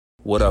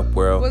What up,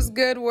 world? What's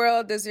good,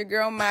 world? This is your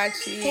girl,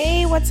 Machi.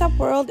 Hey, what's up,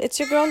 world? It's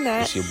your girl,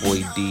 Nat. It's your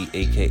boy D,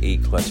 aka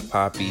Clutch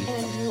Poppy.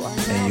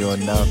 And you are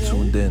now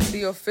tuned in.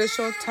 The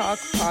Official Talk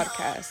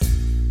Podcast.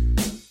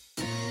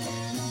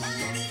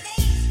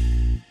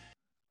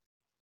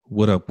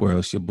 What up, world?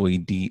 It's your boy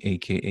D,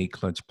 aka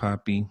Clutch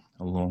Poppy,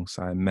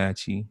 alongside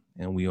Machi,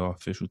 and we are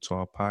Official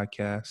Talk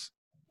Podcast.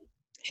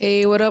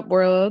 Hey, what up,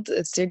 world?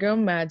 It's your girl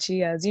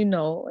Machi, as you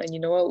know, and you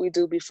know what we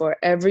do before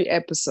every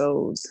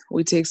episode?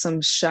 We take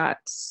some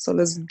shots. So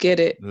let's get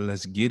it.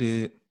 Let's get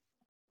it.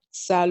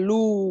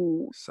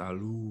 Salud.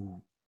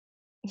 Salud.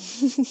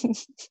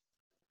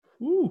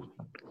 Woo.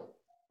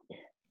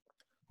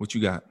 What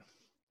you got?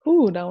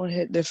 Ooh, that one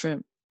hit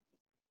different.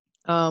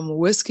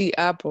 Whiskey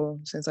apple,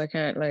 since I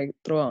can't like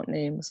throw out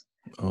names.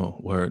 Oh,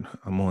 word.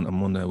 I'm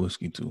on that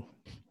whiskey too.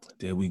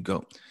 There we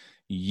go.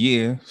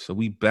 Yeah, so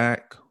we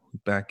back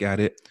at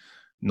it.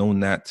 No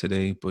Nat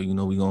today, but you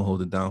know we gonna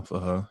hold it down for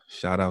her.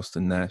 Shout outs to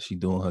Nat. She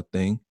doing her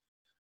thing.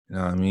 You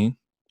know what I mean?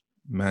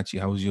 Matchy,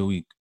 how was your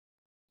week?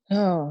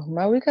 Oh,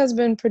 my week has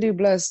been pretty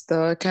blessed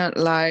though. I can't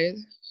lie.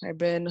 I've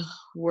been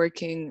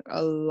working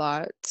a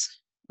lot.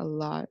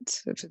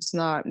 If it's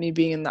not me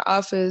being in the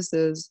office,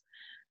 there's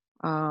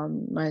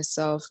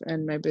myself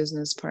and my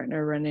business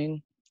partner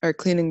running our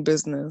cleaning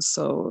business.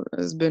 So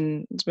it's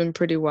been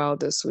pretty wild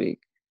this week.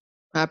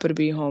 Happy to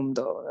be home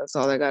though. That's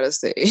all I gotta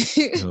say.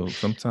 Yo,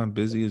 sometimes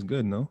busy is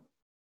good, no?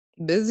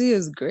 Busy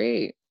is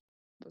great.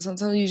 But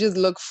sometimes you just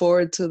look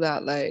forward to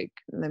that, like,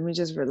 let me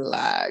just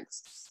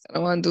relax. I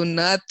don't want to do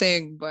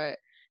nothing, but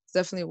it's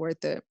definitely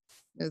worth it.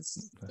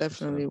 It's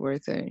definitely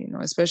worth it, you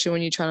know, especially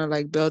when you're trying to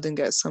like build and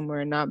get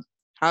somewhere and not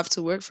have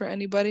to work for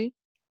anybody.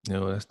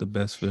 Yo, that's the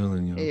best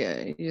feeling, yo.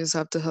 Yeah, you just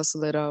have to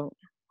hustle it out.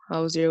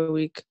 How was your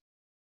week?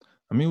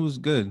 I mean, it was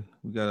good.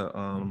 We got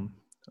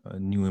a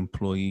new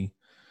employee,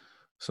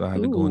 so I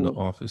had to go in the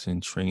office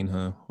and train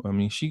her. I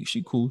mean, she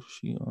cool.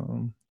 She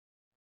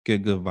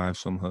get good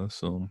vibes from her.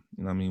 So,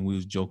 you know, I mean, we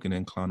was joking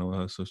and clowning with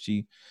her, so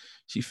she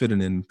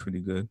fitted in pretty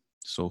good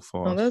so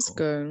far. Oh, that's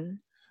good.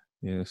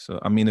 Yeah, so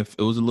I mean, if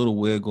it was a little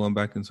weird going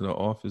back into the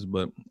office,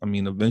 but I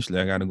mean, eventually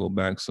I got to go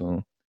back.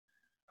 So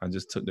I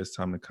just took this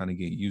time to kind of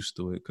get used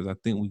to it because I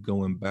think we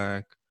going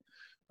back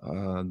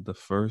the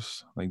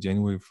first, like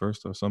January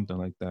 1st or something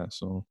like that.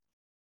 So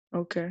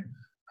okay.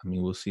 I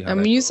mean, we'll see how. I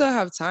mean, you still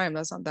have time.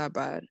 That's not that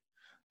bad.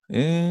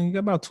 And you got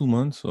about 2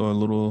 months or a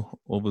little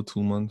over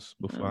 2 months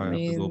before I have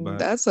to go back.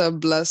 That's a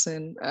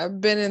blessing.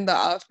 I've been in the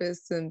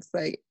office since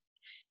like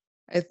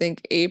I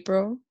think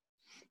April.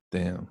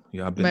 Damn.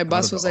 Yeah, I've been my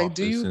boss was like,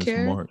 do you since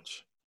care?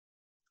 March.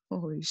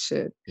 Holy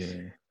shit.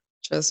 Yeah.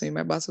 Trust me,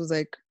 my boss was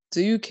like,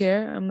 do you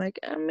care? I'm like,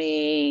 I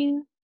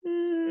mean,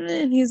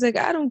 and he's like,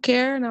 I don't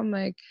care. And I'm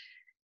like,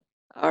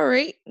 all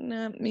right.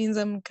 That means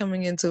I'm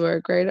coming into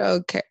work, right?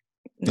 Okay.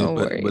 No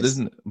worries.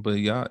 But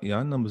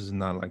y'all numbers is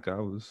not like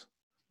ours.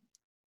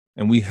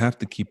 And we have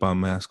to keep our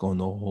mask on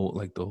the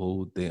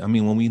whole day. I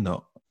mean, when we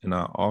know in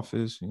our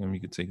office, you know,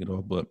 you can take it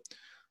off, but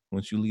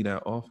once you leave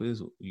that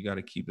office, you got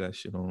to keep that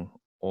shit on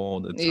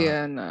all the time.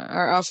 Yeah, nah,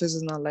 our office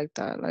is not like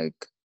that. Like,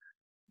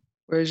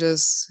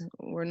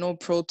 we're no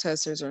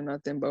protesters or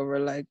nothing, but we're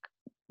like,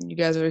 you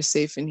guys are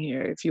safe in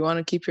here. If you want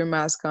to keep your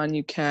mask on,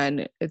 you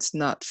can. It's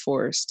not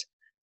forced.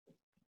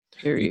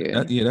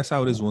 Period. Yeah, that's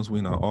how it is once we're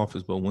in our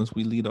office. But once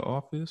we leave the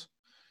office,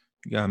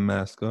 you got to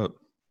mask up.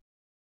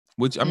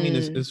 Which, I mean,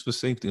 it's for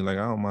safety. Like,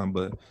 I don't mind,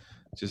 but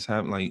just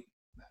have like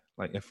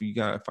if I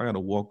got to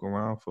walk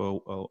around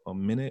for a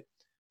minute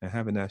and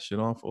having that shit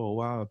on for a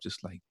while, I'm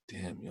just like,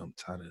 damn, yo, I'm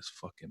tired of this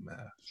fucking mask.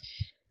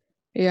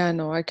 Yeah,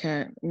 no, I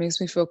can't. It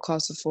makes me feel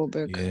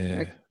claustrophobic. Yeah,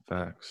 like,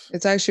 facts.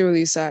 It's actually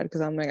really sad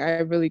because I'm like, I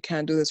really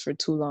can't do this for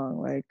too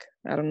long. Like,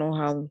 I don't know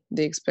how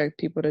they expect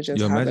people to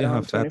just have it on 24/7. Imagine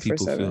how fat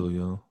people feel,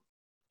 yo.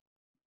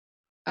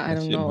 I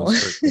don't know.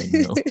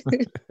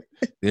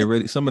 They're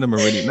already, some of them are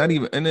already, not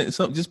even, and then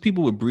some, just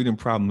people with breathing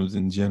problems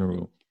in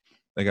general.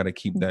 They got to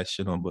keep that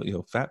shit on. But,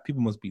 yo, fat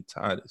people must be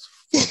tired as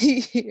fuck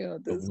yo,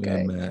 this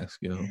guy. wearing masks,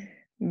 yo.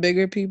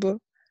 Bigger people?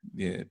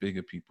 Yeah,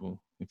 bigger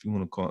people. If you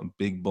want to call them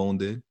big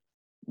boned.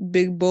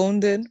 Big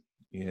boned?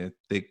 Yeah,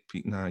 thick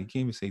people. Nah, you can't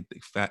even say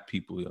thick. Fat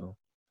people, yo.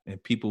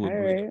 And people with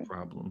breathing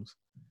problems.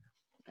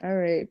 All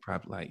right.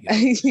 Probably like, yo.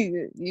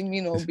 You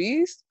mean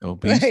obese?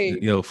 Obese?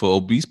 Like, yo, for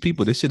obese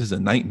people, this shit is a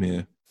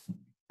nightmare.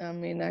 I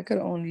mean,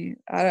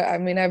 I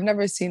mean, I've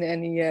never seen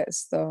any yet,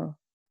 so.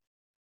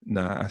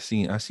 Nah, I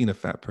seen a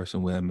fat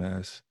person wear a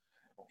mask.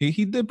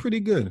 He did pretty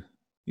good.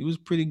 He was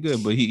pretty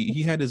good, but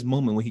he had his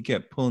moment when he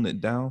kept pulling it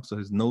down so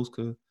his nose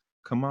could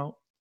come out.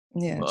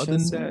 Yeah. But other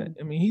than that,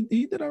 I mean,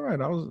 he did all right.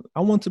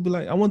 I want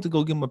to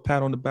go give him a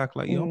pat on the back,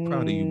 like, yo, I'm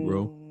proud of you,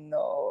 bro.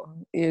 No,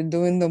 you're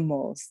doing the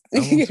most.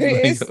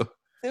 You're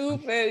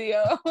stupid,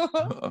 yo.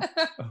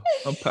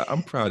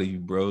 I'm proud of you,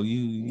 bro.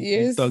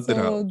 You're thugged it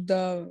out.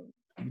 Dumb.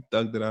 You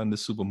thugged it out in the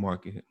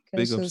supermarket.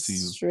 Big ups to you.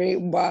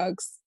 Straight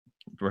box.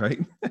 Right?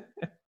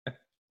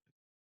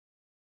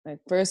 Like,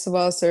 first of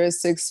all, sir, is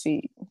 6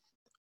 feet.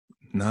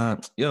 Nah,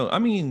 yo, I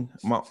mean,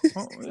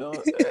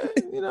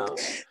 you know.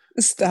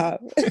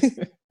 Stop.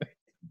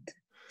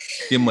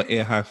 Give him an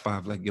air high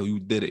five. Like, yo, you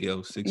did it,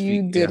 yo. 6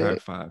 You feet, did air high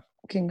it. five.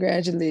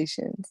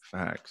 Congratulations.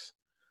 Facts.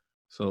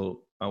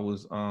 So I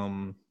was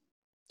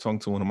talking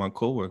to one of my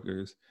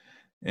coworkers,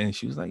 and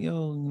she was like,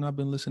 yo, I've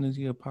been listening to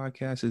your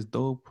podcast. It's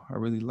dope. I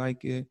really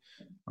like it.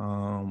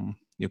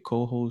 Your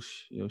co-host,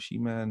 yo, she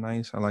mad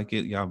nice. I like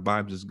it. Y'all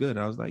vibes is good.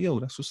 I was like, yo,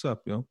 that's what's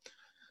up, yo.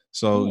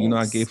 So,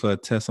 I gave her a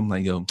test. I'm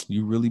like, yo,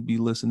 you really be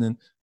listening?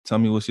 Tell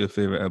me what's your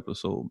favorite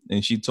episode.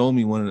 And she told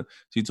me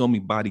she told me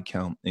Body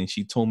Count, and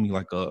she told me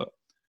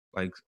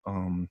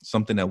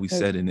something that we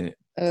said in it.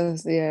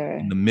 Yeah.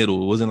 In the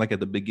middle. It wasn't like at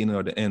the beginning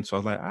or the end. So I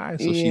was like, all right.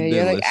 So she did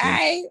you're like, listen.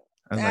 I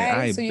was like,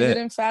 I so bet. you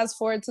didn't fast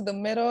forward to the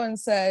middle and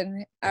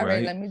said, all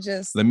right, let me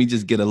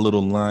just get a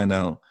little line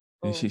out.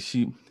 And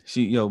she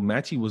yo,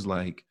 Matchy was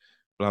like,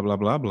 blah, blah,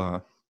 blah,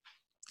 blah.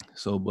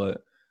 So,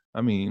 but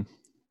I mean,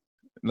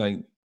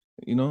 like,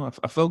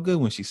 I felt good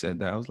when she said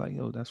that. I was like,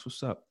 yo, that's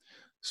what's up.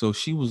 So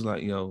she was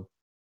like, yo,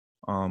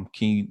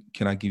 can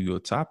I give you a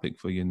topic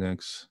for your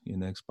next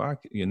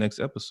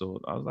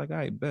episode? I was like,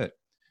 I bet.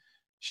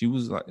 She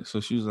was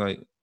like,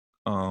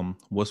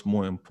 what's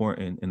more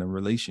important in a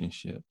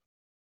relationship?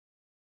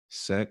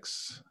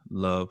 Sex,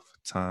 love,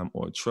 time,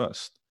 or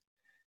trust?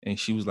 And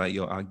she was like,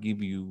 yo, I'll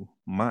give you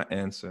my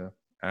answer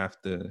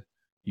after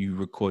you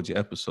record your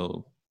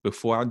episode.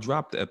 Before I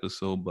drop the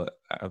episode, but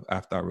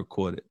after I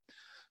record it.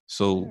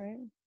 So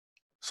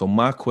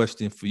my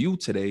question for you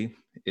today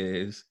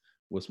is,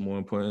 what's more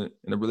important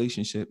in a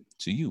relationship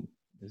to you?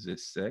 Is it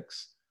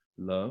sex,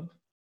 love,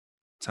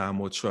 time,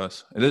 or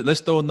trust? And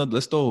let's throw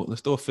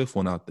a fifth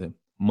one out there.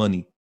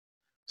 Money.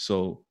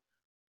 So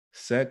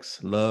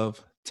sex,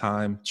 love,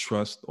 time,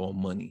 trust, or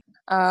money?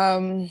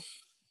 I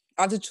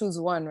have to choose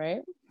one,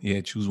 right?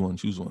 Yeah, choose one.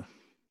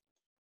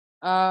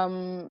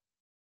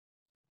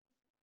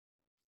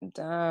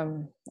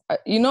 Damn.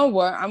 You know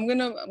what? I'm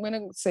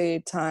gonna say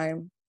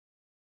time.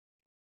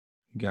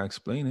 You gotta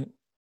explain it.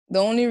 The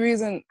only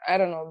reason, I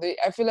don't know,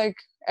 I feel like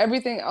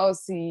everything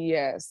else,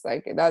 yes,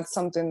 like that's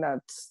something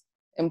that's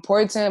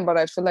important, but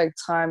I feel like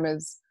time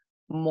is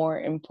more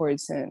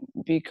important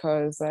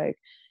because, like,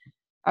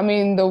 I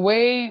mean, the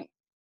way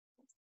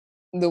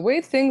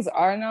things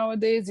are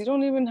nowadays, you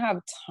don't even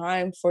have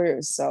time for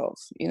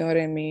yourself. You know what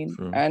I mean?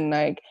 True. And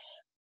like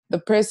the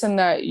person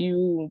that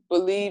you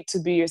believe to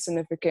be your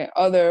significant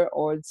other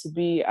or to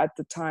be at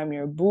the time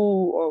your boo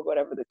or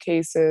whatever the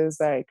case is,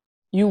 like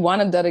you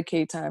want to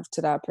dedicate time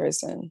to that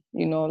person,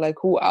 like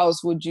who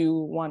else would you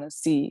want to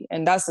see?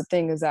 And that's the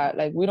thing, is that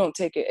like we don't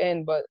take it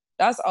in, but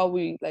that's all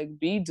we like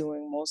be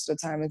doing most of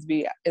the time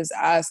is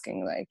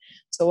asking, like,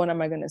 so when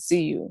am I going to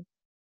see you?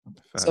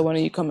 Facts. So when are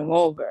you coming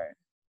over?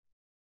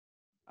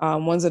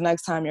 When's the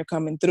next time you're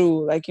coming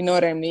through? Like, you know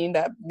what I mean?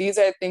 That these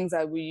are things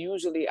that we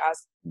usually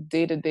ask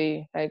day to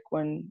day, like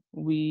when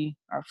we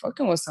are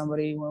fucking with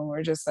somebody, when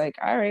we're just like,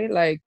 all right,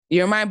 like,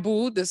 you're my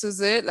boo, this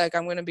is it. Like,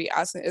 I'm going to be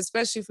asking,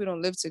 especially if we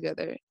don't live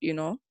together,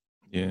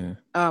 Yeah.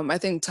 I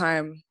think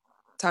time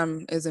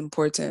is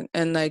important.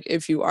 And like,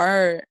 if you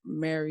are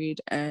married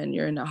and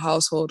you're in a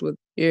household with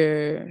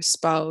your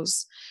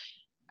spouse,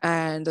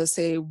 and let's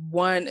say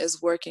one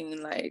is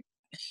working like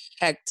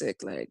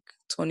hectic, like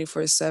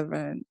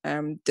 24/7,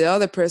 and the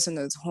other person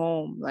is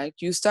home, like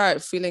you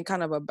start feeling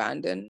kind of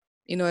abandoned.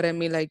 You know what I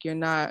mean? Like you're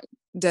not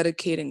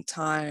dedicating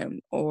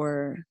time,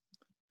 or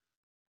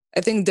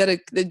I think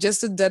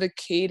just the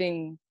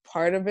dedicating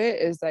part of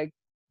it is like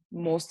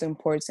most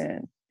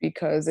important,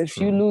 because if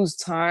you lose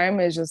time,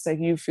 it's just like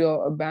you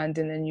feel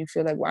abandoned and you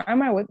feel like, why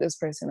am I with this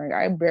person? Like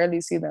I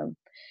barely see them.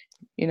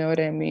 You know what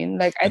I mean?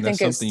 Like I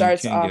think it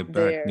starts off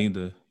there.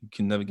 Neither. You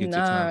can never get your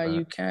time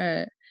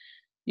back.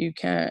 You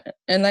can't.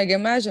 And like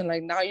imagine,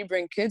 like now you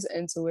bring kids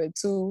into it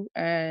too,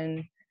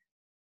 and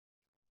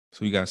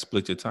so you gotta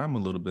split your time a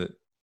little bit.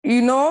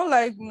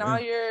 Like now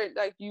you're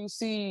like, you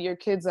see your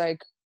kids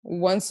like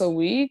once a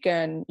week,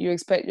 and you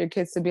expect your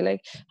kids to be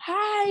like,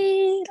 hi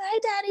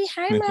daddy,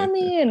 hi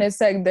mommy, and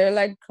it's like they're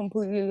like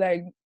completely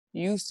like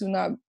used to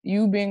not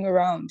you being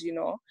around.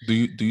 Do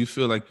you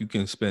feel like you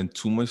can spend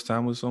too much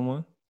time with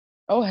someone?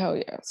 Oh hell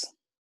yes.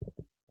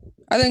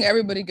 I think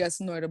everybody gets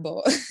annoyed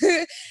about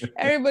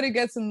everybody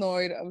gets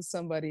annoyed of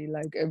somebody,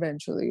 like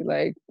eventually,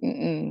 like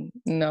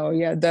no,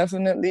 yeah,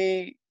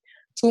 definitely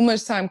too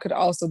much time could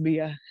also be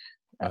a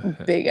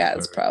big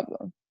ass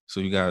problem. So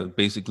you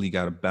basically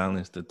gotta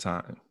balance the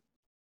time,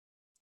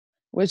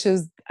 which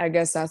is, I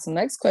guess that's the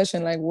next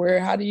question, like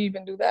how do you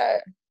even do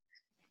that?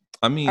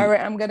 I mean, all right,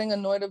 I'm getting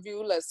annoyed of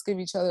you, let's give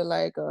each other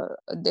like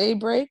a day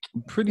break.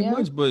 Pretty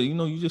much, but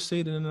you just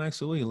say it in a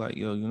nicer way, like,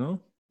 yo,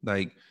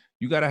 like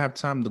you gotta have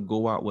time to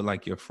go out with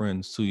like your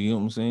friends too. You know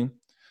what I'm saying?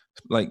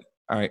 Like,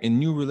 all right, in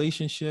new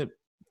relationship,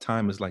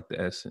 time is like the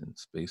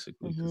essence,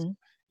 basically.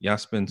 Y'all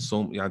spend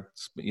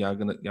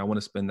y'all want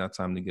to spend that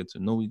time to get to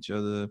know each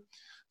other,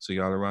 so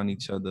y'all around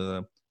each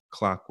other,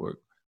 clockwork.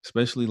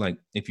 Especially like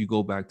if you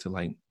go back to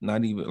like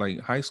not even like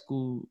high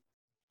school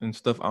and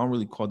stuff. I don't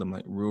really call them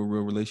like real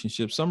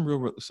relationships. Some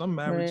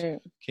marriage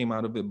came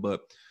out of it,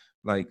 but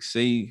like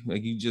say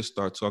like you just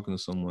start talking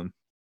to someone,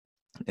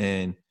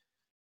 and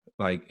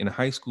like in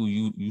high school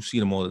you see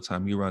them all the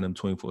time. You're around them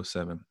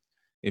 24/7.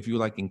 if you're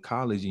like in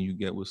college and you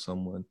get with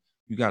someone,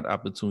 you got the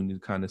opportunity to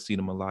kind of see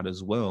them a lot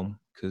as well,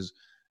 because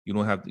you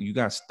don't have to, you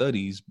got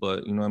studies,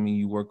 but you know what I mean,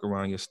 you work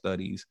around your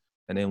studies.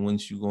 And then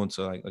once you go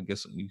into, like, I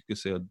guess you could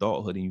say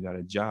adulthood and you got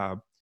a job,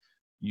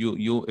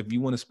 you'll if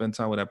you want to spend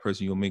time with that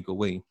person, you'll make a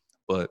way.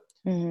 But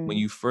when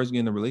you first get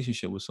in a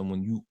relationship with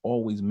someone, you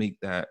always make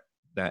that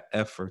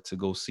effort to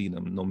go see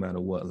them no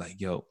matter what.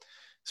 Like, yo,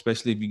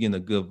 especially if you're getting a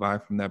good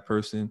vibe from that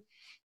person,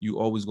 you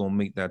always gonna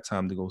make that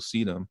time to go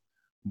see them.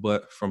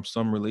 But from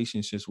some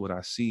relationships, what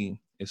I see,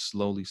 it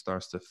slowly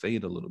starts to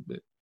fade a little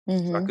bit.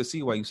 So I could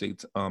see why you say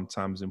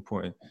time is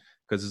important,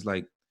 because it's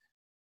like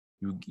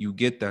you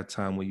get that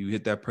time where you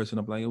hit that person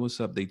up like, hey, what's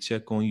up? They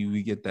check on you.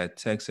 You get that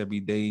text every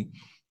day.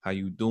 How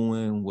you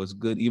doing? What's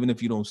good? Even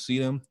if you don't see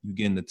them, you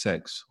get in the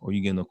text or you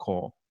get in a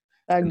call.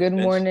 That And good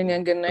morning eventually,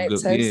 and good night yeah,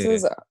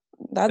 texts, and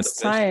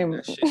that's eventually time.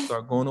 that shit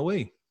start going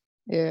away.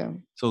 Yeah.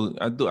 So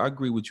I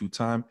agree with you.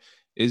 Time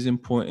is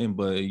important,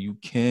 but you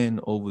can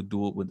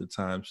overdo it with the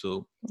time.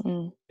 So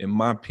in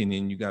my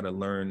opinion, you gotta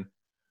learn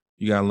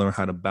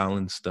how to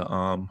balance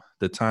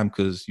the time,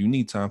 because you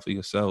need time for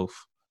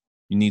yourself.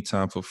 You need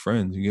time for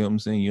friends. You get what I'm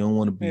saying? You don't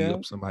want to be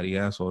up somebody's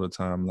ass all the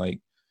time,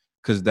 like,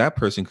 because that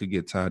person could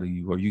get tired of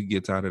you, or you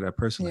get tired of that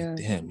person. Yeah. Like,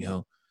 damn, yo,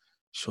 This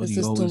shorty is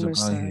too always much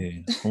around time.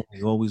 here.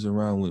 Homie always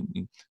around with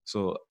me.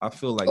 So I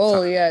feel like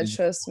Oh time yeah, is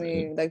trust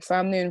important. me. Like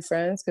family and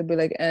friends could be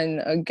like,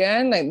 and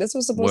again, like this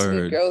was supposed to be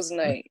Word. girls'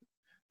 night.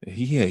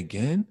 He here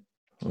again?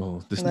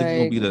 Oh, this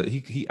nigga gonna Like,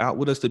 be he out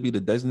with us to be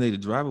the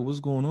designated driver. What's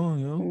going on,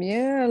 yo?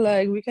 yeah,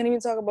 like we can't even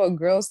talk about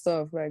girl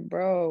stuff. Like,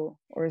 bro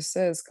or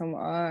sis, come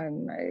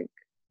on. Like,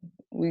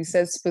 we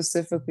said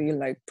specifically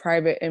like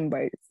private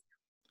invites.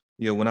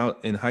 Yeah, when I was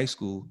in high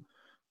school,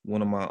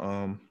 one of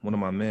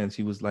my mans,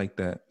 he was like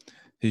that.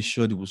 His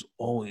shorty was,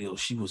 oh, yo,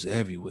 she was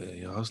everywhere,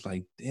 yo. I was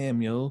like,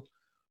 damn, yo,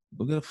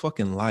 look at a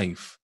fucking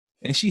life.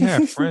 And she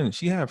had friends.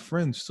 She had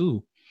friends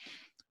too.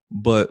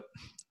 But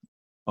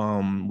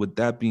with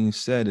that being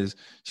said, is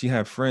she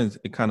had friends,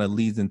 it kind of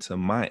leads into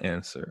my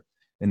answer,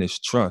 and it's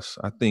trust.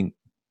 I think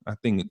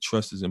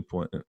trust is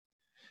important.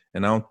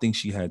 And I don't think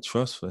she had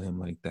trust for him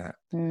like that.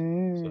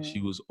 So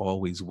she was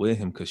always with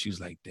him because she was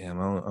like, damn,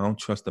 I don't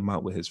trust him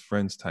out with his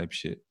friends type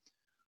shit.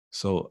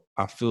 So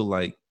I feel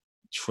like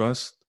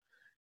trust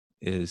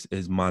is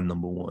my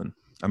number one.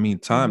 I mean,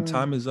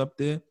 time is up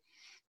there,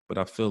 but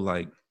I feel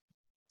like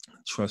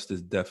trust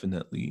is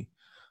definitely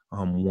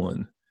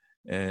one.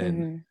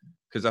 And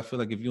because I feel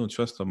like if you don't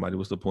trust somebody,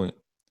 what's the point?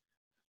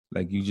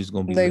 Like, you just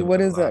gonna be Like, living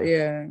what a is that? lie.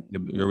 Yeah.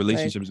 Your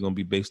relationship Like, is gonna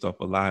be based off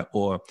a lie,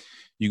 or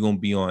you're gonna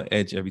be on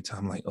edge every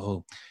time. Like,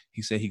 oh,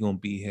 he said he gonna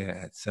be here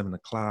at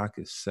 7:00.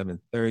 It's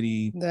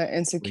 7:30. the Where he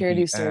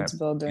insecurity starts at?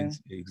 building.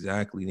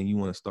 Exactly. Then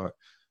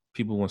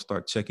people want to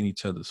start checking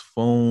each other's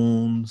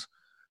phones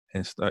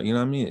and start, you know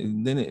what I mean?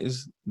 And then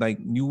it's like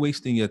you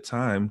wasting your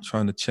time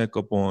trying to check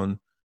up on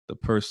the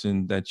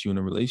person that you're in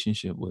a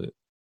relationship with.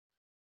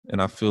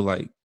 And I feel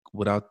like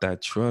without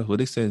that trust, what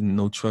they said,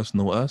 no trust,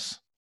 no us.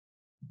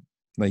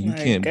 Like, you I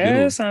can't build.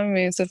 guess. I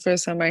mean, it's the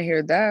first time I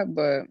hear that,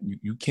 but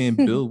You can't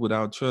build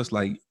without trust.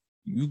 Like,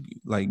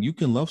 you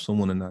can love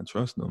someone and not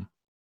trust them.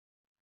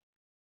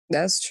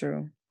 that's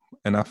true.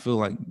 And I feel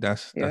like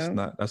that's Yeah.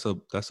 not that's a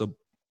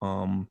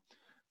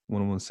what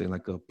I want to say,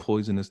 like a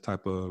poisonous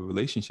type of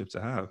relationship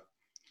to have.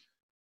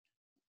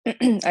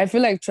 I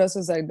feel like trust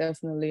is like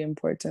definitely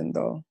important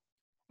though.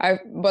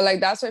 But like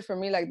that's why for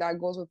me, like that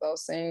goes without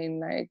saying.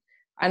 Like,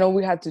 I know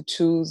we had to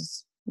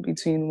choose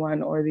between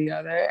one or the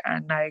other,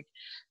 and like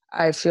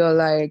I feel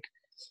like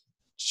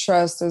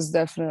trust is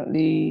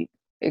definitely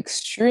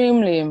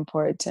extremely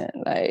important,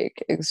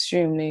 like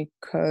extremely,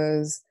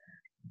 because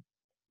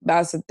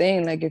that's the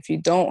thing. Like, if you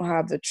don't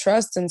have the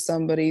trust in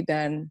somebody,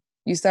 then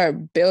you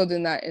start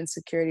building that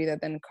insecurity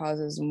that then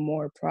causes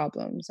more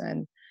problems.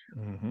 And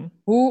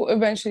who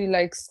eventually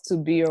likes to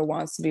be or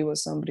wants to be with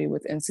somebody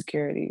with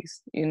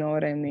insecurities? You know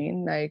what I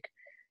mean? Like,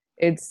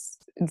 it's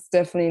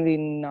definitely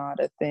not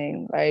a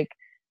thing. Like,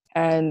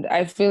 and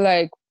I feel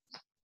like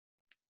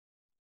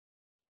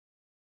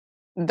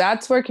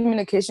that's where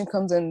communication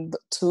comes in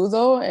too,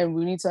 though, and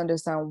we need to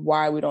understand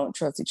why we don't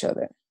trust each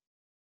other.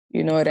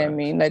 You know what I Facts.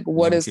 mean? Like,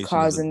 what is Communication is a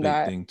causing big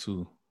that? thing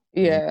too.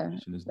 Yeah,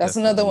 that's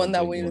another one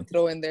that we need to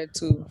throw in there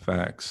too.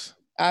 Facts.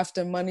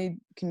 After money,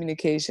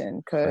 communication.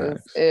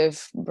 Because Facts.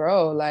 if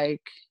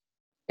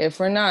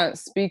we're not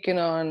speaking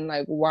on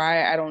like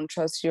why I don't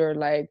trust your,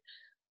 like,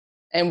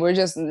 and we're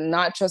just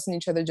not trusting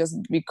each other just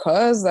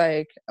because,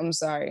 like, I'm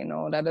sorry,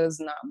 no, that does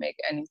not make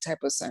any type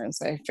of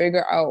sense. Like,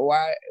 figure out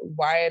why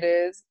it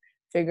is,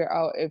 figure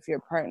out if your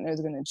partner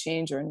is going to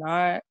change or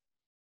not,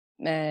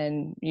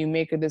 and you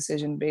make a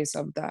decision based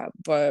off that.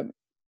 But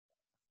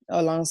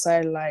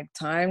alongside like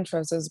time,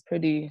 trust is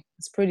pretty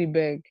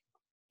big.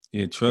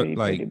 Yeah,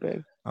 Pretty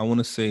big. I want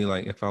to say,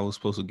 like, if I was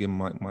supposed to give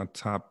my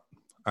top,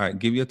 all right,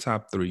 give you a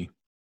top 3.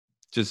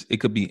 Just, it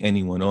could be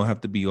anyone. Don't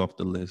have to be off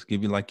the list.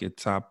 Give you like your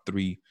top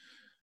 3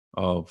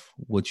 of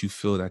what you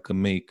feel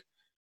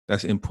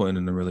that's important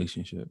in the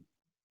relationship.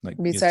 Like,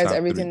 besides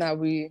everything that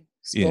we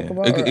spoke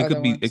about, or it other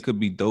could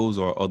be ones? those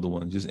or other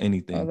ones, just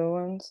anything. Other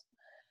ones.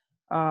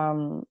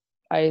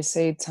 I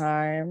say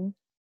time,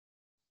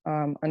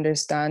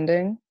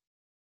 understanding,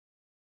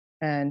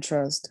 and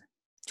trust.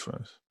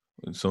 Trust.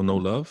 So no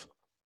love?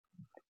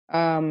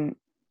 Um,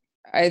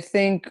 I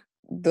think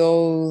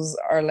those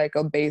are like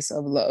a base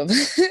of love.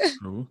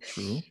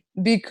 True.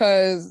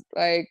 Because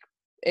like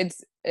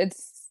it's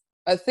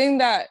a thing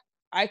that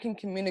I can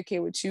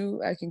communicate with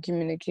you, I can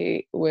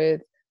communicate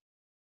with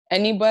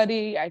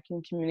anybody, I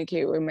can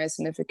communicate with my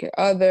significant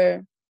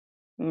other,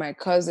 my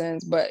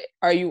cousins, but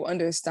are you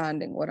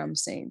understanding what I'm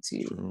saying to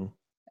you? True.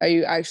 Are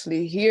you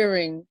actually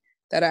hearing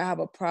that I have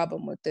a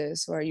problem with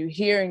this? Or are you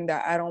hearing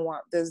that I don't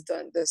want this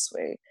done this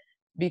way?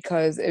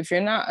 Because if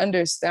you're not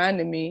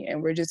understanding me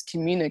and we're just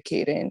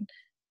communicating,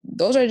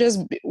 those are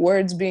just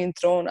words being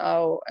thrown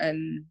out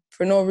and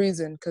for no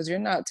reason, because you're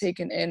not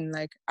taking in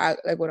like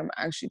what I'm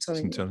actually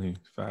telling I'm you. telling you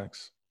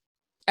facts.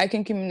 I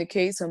can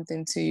communicate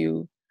something to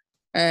you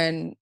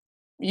and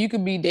you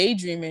could be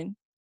daydreaming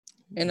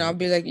and I'll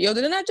be like, yo,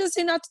 didn't I just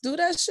say not to do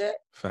that shit?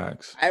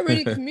 Facts. I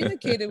already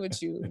communicated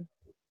with you.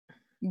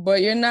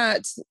 But you're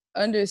not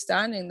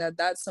understanding that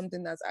that's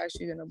something that's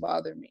actually going to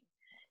bother me.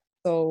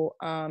 So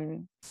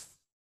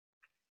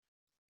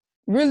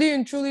really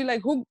and truly,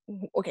 like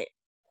okay,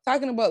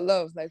 talking about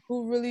love, like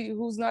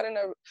who's not in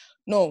a,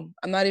 no,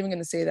 I'm not even going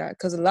to say that,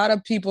 because a lot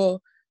of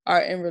people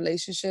are in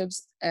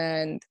relationships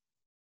and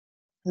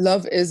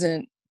love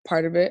isn't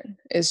part of it.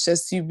 It's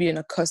just you being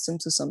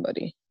accustomed to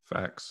somebody.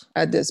 Facts.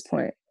 At this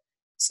point.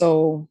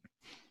 So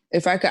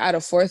if I could add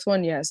a fourth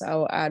one, yes, I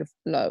will add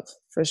love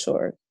for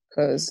sure.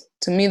 Because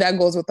to me, that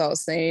goes without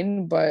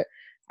saying. But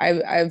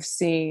I've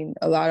seen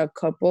a lot of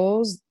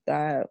couples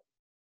that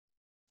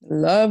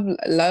love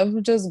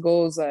just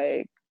goes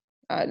like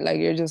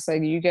you're just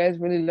like, you guys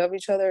really love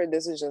each other.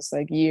 This is just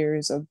like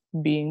years of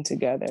being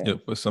together. Yeah,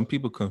 but some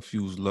people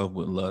confuse love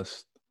with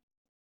lust.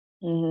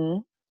 Mm-hmm.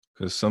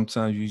 Because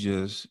sometimes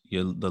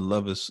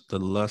the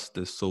lust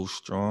is so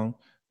strong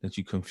that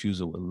you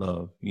confuse it with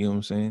love. You know what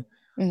I'm saying?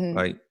 Mm-hmm.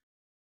 Like,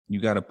 you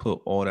got to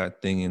put all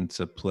that thing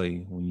into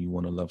play when you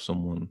want to love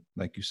someone.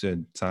 Like you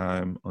said,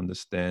 time,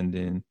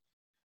 understanding,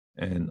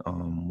 and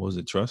what was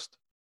it, trust?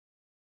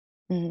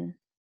 Mm-hmm.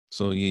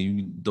 So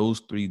yeah,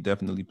 those three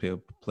definitely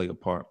play a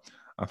part.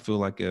 I feel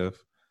like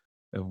if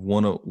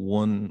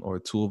one or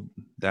two of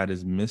that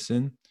is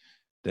missing,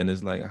 then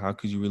it's like, how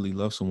could you really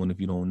love someone if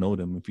you don't know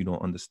them, if you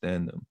don't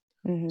understand them?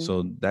 Mm-hmm.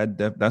 So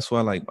that's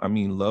why, like, I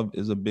mean, love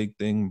is a big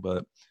thing,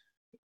 but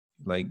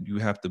like you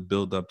have to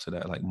build up to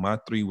that. Like my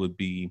three would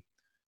be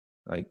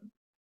like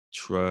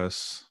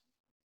trust,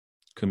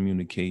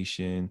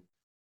 communication,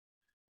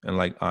 and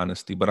like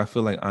honesty. But I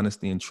feel like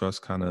honesty and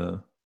trust kind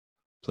of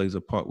plays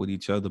a part with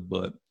each other,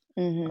 but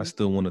I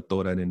still want to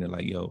throw that in there.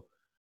 Like, yo,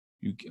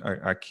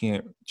 I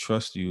can't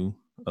trust you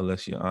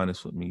unless you're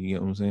honest with me. You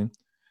know what I'm saying?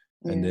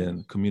 Yeah. And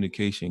then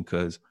communication,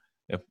 because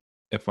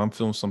if I'm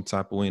feeling some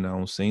type of way and I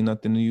don't say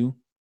nothing to you,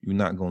 you're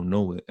not gonna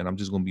know it, and I'm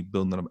just gonna be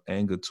building up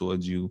anger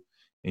towards you,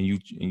 and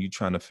you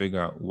trying to figure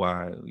out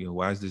why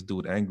why is this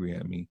dude angry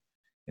at me,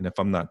 and if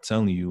I'm not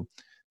telling you,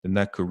 then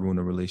that could ruin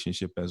a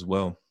relationship as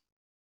well.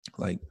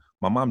 Like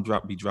my mom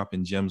be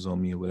dropping gems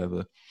on me or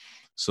whatever.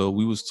 So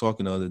we was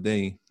talking the other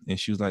day, and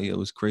she was like, "Yeah, it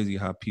was crazy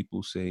how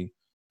people say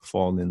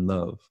fall in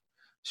love."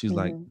 She's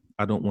like,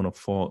 "I don't want to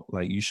fall.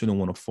 Like you shouldn't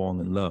want to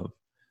fall in love."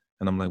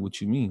 And I'm like, "What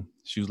you mean?"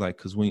 She was like,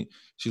 "Cause when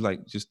she's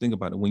like, just think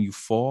about it. When you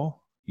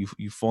fall,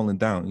 you falling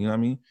down. You know what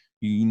I mean?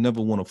 You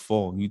never want to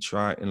fall. You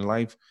try in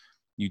life,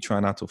 you try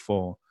not to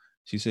fall."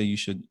 She said you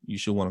should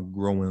want to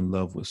grow in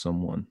love with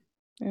someone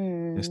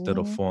instead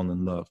of fall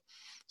in love.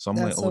 So I'm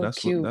like, That's oh, so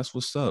cute. that's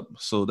what's up.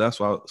 So that's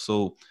why.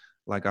 So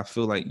like, I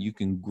feel like you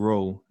can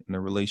grow in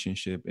a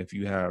relationship if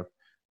you have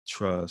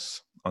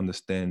trust,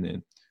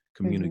 understanding,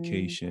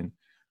 communication.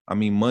 I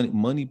mean,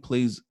 money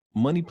plays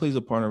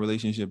a part in a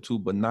relationship too,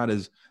 but not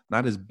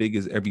as big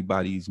as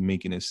everybody's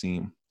making it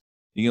seem.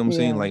 You know what I'm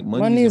saying? Like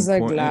money is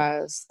like important,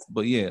 last.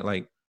 but yeah,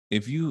 like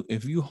if you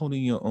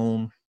holding your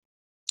own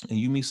and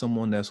you meet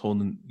someone that's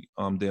holding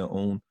their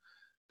own,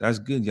 that's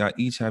good. Y'all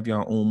each have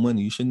your own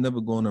money. You should never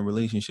go in a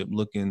relationship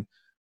looking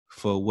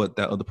for what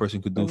that other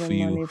person could do The for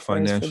you money first for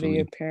the financially.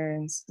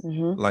 appearance.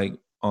 Like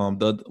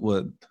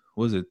what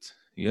was it,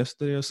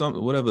 yesterday or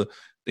something? Whatever.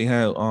 They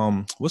had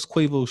what's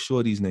Quavo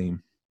Shorty's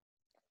name?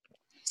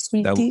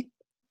 That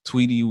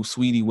Sweetie.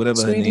 Sweetie,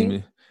 whatever her name Sweetie.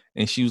 is.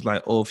 And she was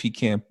like, "Oh, if he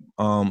can't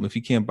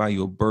buy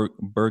you a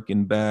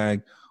Birkin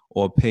bag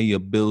or pay your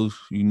bills,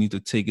 you need to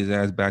take his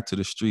ass back to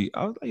the street."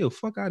 I was like, "Yo,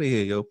 fuck out of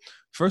here, yo."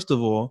 First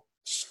of all,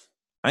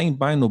 I ain't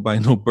buying nobody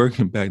no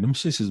Birkin bag. Them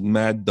shits is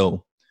mad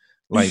though.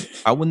 Like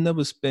I would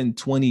never spend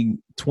 20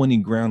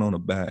 grand on a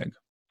bag.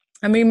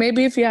 I mean,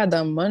 maybe if you had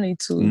the money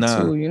to,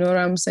 Nah. you know what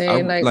I'm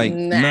saying? Like,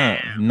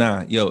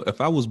 Nah. Yo, if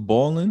I was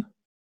balling,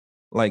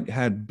 like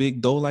had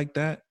big dough like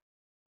that,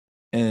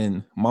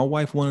 and my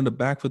wife wanted a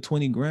bag for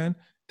 20 grand,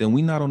 then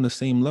we not on the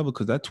same level,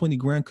 because that 20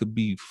 grand could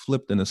be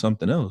flipped into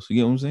something else. You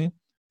get what I'm saying?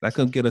 That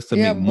could get us to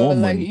make more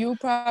but like money. you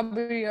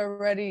probably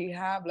already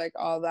have like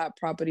all that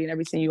property and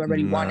everything you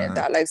already wanted. Nah.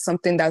 That like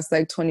something that's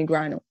like 20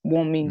 grand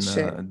won't mean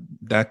shit.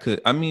 That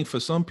could. I mean, for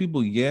some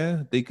people,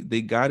 yeah, they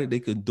got it. They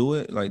could do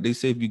it. Like they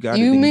say, if you got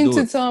You it, they can mean do to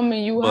it. tell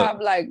me you But-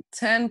 have like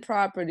 10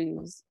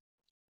 properties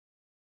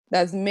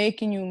that's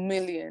making you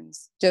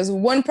millions? Just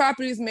one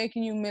property is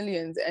making you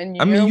millions, and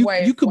I mean, your you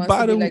wife could wants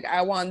buy to be them. like,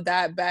 I want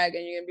that bag,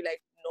 and you're gonna be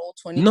like, no,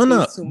 20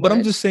 No, is too but much.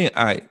 I'm just saying,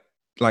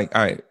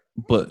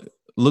 but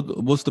look,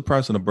 what's the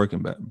price on a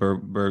Birkin bag,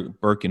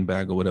 Birkin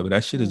bag or whatever?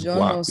 That shit is Don't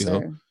know, guap, yo.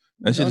 sir.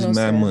 That shit Don't is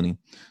know, mad sir. money.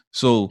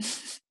 So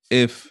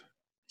if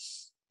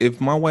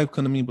my wife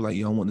come to me and be like,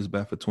 yo, I want this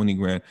bag for 20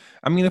 grand.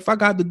 I mean, if I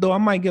got the dough, I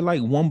might get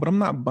like one, but I'm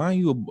not buying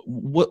you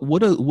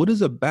what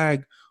is a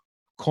bag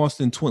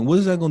costing 20? What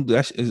is that gonna do?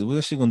 What is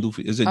that shit gonna do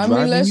for you? Is it I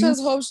driving mean, let's you?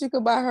 just hope she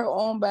could buy her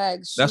own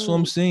bag. That's what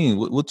I'm saying.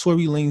 What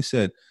Tory Lane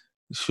said.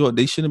 Sure,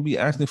 they shouldn't be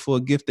asking for a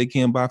gift they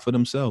can't buy for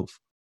themselves,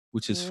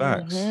 which is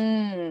facts.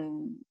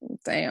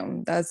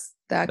 Damn, that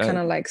kind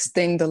of like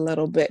stinged a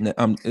little bit.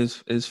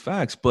 It's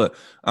facts, but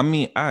I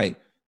mean,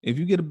 if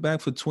you get a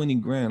bag for 20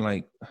 grand,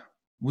 like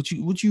what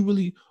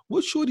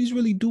shorties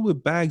really do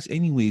with bags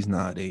anyways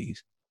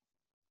nowadays?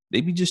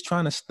 They be just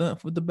trying to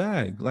stunt for the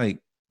bag. Like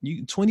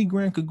 20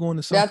 grand could go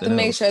into something. You have to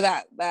make else. sure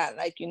that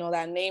like, you know,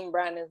 that name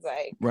brand is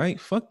like right.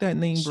 Fuck that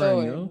name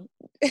brand, yo.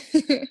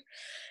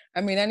 I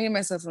mean, I need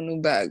myself a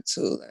new bag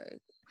too. Like,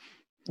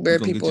 where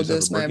people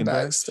diss my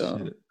bag still.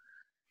 Shit.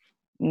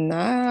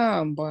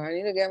 Nah, boy, I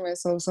need to get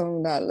myself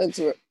something that looks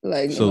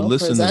like, you know,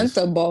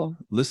 presentable.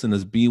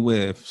 Listeners,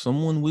 beware. If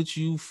someone with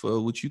you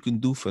for what you can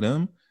do for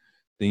them,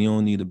 then you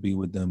don't need to be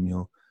with them,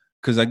 yo.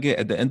 Because I get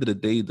at the end of the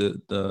day,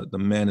 the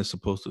man is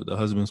the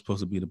husband is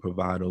supposed to be the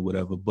provider or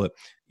whatever. But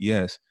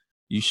yes,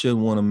 you should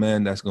want a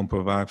man that's gonna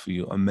provide for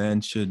you. A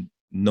man should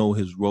know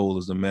his role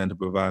as a man to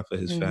provide for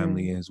his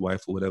family and his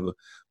wife or whatever.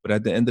 But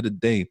at the end of the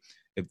day,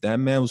 if that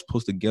man was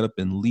supposed to get up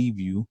and leave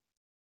you,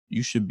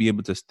 you should be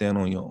able to stand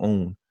on your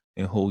own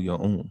and hold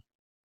your own.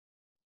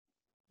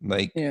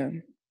 Like,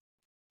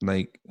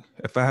 like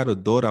if I had a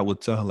daughter, I would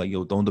tell her like,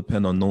 yo, don't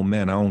depend on no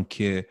man. I don't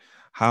care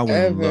how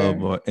in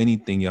love or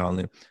anything y'all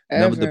in.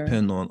 Never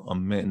depend on a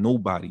man,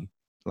 nobody.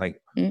 Like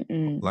I'm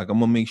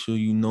gonna make sure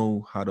you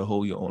know how to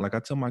hold your own. Like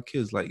I tell my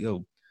kids, like,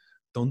 yo,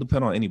 don't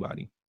depend on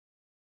anybody.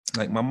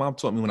 Like my mom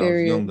taught me when I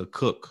was young to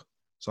cook,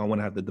 so I want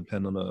to have to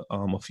depend on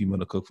a female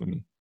to cook for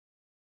me.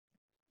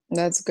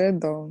 That's good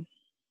though.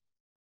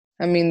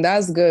 I mean,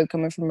 that's good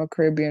coming from a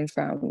Caribbean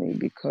family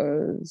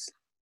because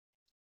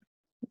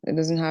it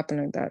doesn't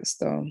happen like that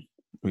still.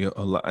 Yeah,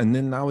 a lot. And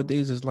then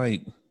nowadays it's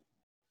like,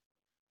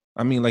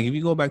 I mean, like if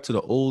you go back to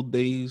the old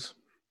days,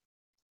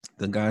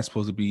 the guy's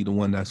supposed to be the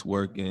one that's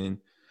working,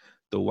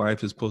 the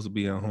wife is supposed to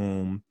be at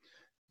home,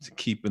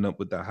 keeping up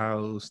with the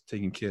house,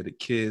 taking care of the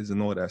kids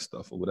and all that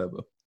stuff or whatever.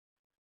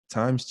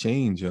 Times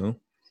change, yo.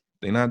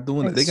 They're not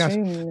doing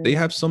it. They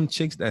have some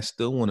chicks that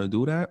still want to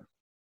do that.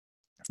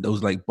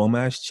 Those like bum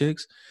ass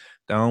chicks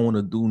that don't want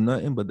to do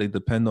nothing, but they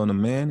depend on a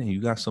man. And you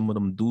got some of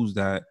them dudes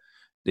that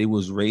they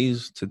was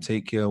raised to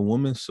take care of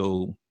women,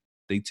 so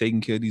they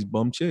taking care of these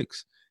bum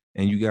chicks.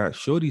 And you got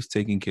shorties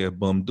taking care of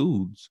bum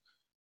dudes.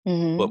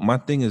 But my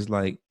thing is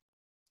like,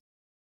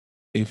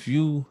 if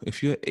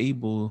you're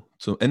able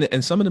to,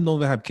 and some of them don't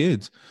even have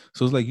kids,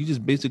 so it's like you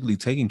just basically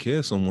taking care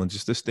of someone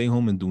just to stay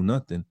home and do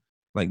nothing.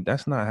 Like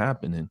that's not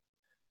happening.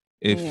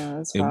 If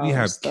we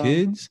have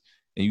kids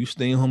and you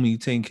staying home and you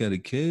taking care of the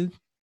kids,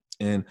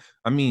 and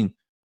I mean,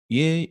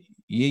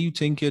 you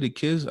taking care of the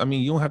kids. I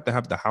mean, you don't have to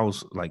have the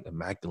house like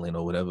immaculate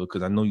or whatever,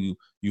 because I know you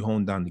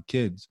hone down the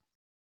kids.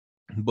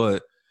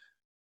 But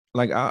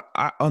like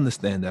I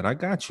understand that. I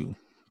got you.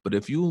 But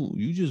if you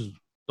just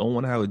don't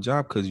want to have a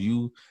job because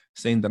you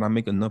saying that I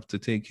make enough to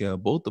take care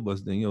of both of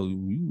us, then yo,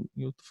 you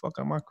the fuck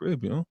out my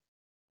crib, you know?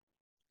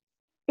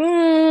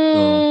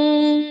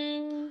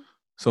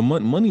 So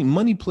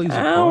money plays a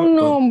part. I don't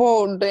know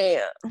about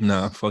that.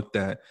 Nah, fuck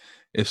that.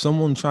 If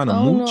someone trying to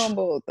mooch, I don't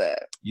know about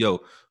that. Yo,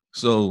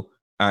 so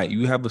all right,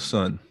 you have a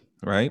son,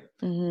 right?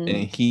 And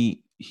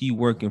he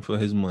working for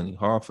his money,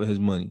 hard for his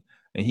money,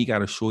 and he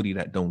got a shorty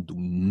that don't do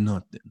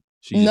nothing.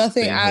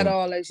 Nothing at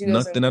all. Like she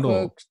doesn't nothing at cook.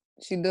 all.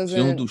 She doesn't.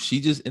 She don't do. She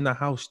just in the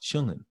house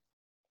chilling.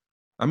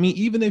 I mean,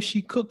 even if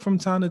she cook from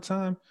time to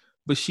time,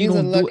 but she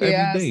don't do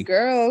every day.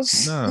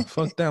 Girls. Nah,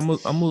 fuck that. I'm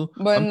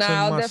telling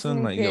my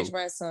son like, yo,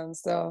 my son.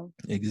 So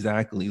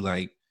exactly,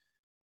 like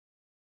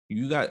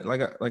you got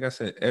like I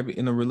said,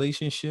 in a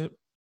relationship,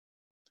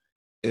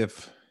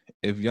 if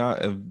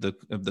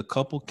the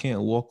couple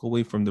can't walk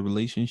away from the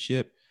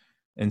relationship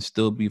and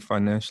still be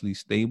financially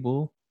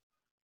stable,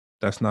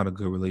 that's not a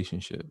good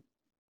relationship.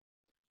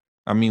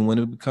 I mean, when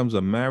it becomes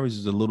a marriage,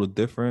 it's a little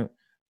different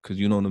because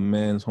the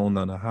man's holding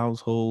down the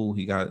household.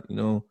 He got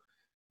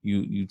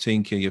you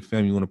taking care of your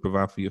family. You want to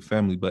provide for your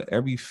family, but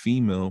every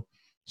female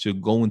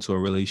should go into a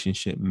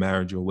relationship,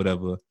 marriage, or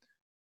whatever,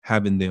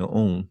 having their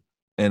own.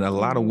 And a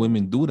lot of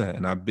women do that,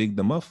 and I big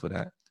them up for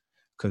that.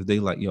 Because they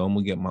like, yo, I'm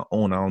going to get my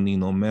own. I don't need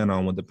no man. I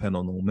don't want to depend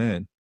on no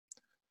man.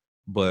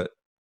 But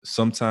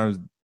sometimes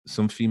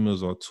some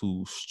females are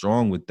too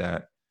strong with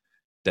that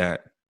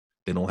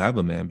they don't have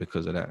a man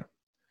because of that.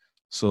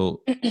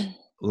 So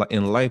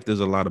in life, there's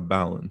a lot of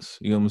balance.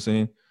 You know what I'm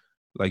saying?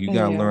 Like you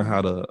gotta learn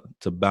how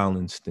to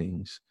balance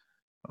things.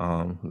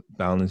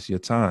 Balance your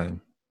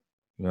time.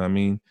 You know what I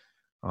mean?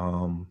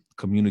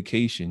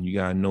 Communication. You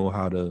gotta know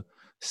how to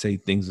say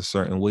things a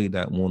certain way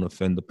that won't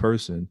offend the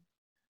person,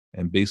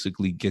 and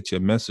basically get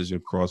your message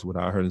across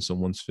without hurting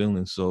someone's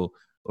feelings. So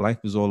life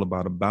is all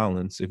about a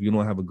balance. If you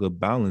don't have a good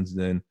balance,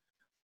 then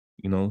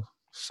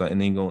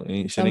something ain't gonna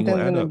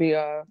add up. Be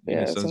off.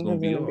 Yeah, something's gonna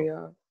be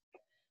off.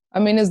 I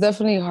mean, it's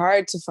definitely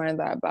hard to find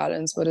that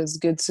balance, but it's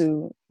good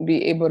to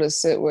be able to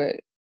sit with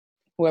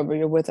whoever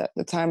you're with at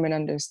the time and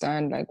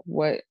understand like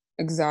what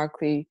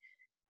exactly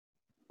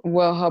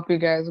will help you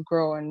guys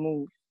grow and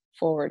move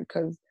forward.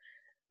 Because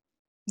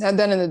at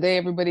the end of the day,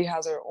 everybody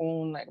has their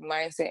own like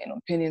mindset and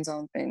opinions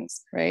on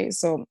things, right?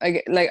 So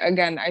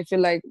again, I feel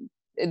like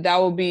that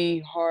will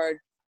be hard.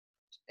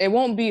 It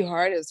won't be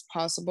hard. It's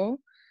possible.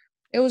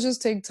 It will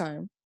just take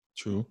time.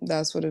 True.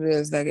 That's what it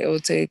is. Like it will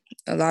take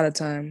a lot of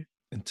time.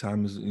 And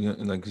time is,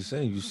 like you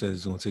said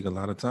it's going to take a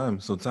lot of time.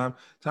 So time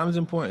is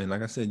important.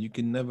 Like I said, you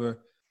can never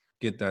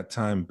get that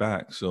time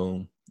back.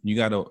 So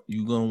you're going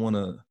to want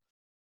to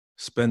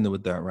spend it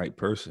with that right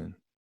person.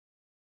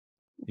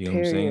 You know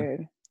what I'm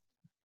saying?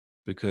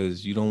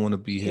 Because you don't want to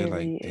be here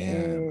like,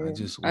 damn, I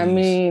just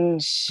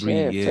waste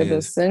 3 years. For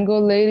the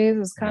single ladies,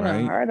 it's kind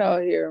of hard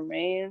out here,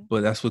 man.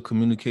 But that's where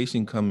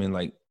communication come in.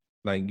 Like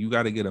you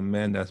got to get a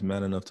man that's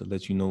man enough to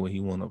let you know what he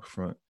want up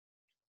front.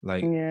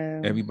 Like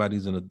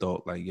everybody's an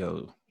adult. Like,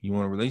 yo, you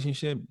want a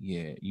relationship?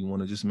 Yeah. You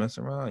want to just mess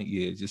around?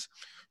 Yeah. Just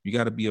you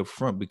got to be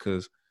upfront,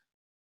 because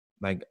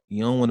like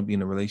you don't want to be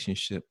in a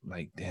relationship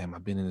like, damn,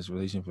 I've been in this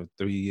relationship for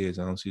 3 years.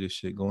 I don't see this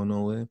shit going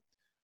nowhere.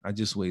 I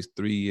just waste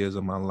 3 years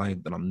of my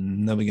life that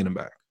I'm never getting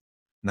back.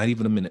 Not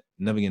even a minute.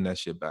 Never getting that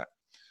shit back.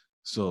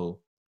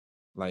 So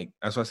like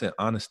that's why I said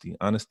honesty.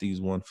 Honesty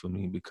is one for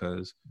me,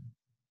 because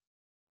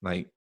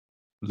like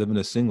living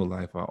a single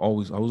life, I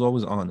was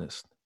always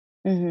honest.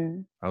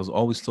 Mm-hmm. I was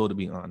always told to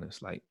be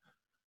honest. Like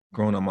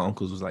growing up, my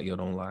uncles was like, yo,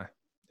 don't lie.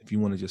 If you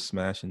want to just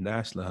smash and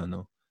dash, let her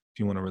know. If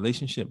you want a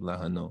relationship, let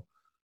her know.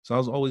 So I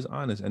was always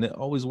honest, and it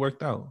always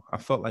worked out. I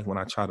felt like when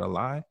I tried to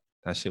lie,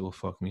 that shit would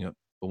fuck me up.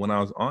 But when I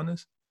was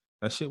honest,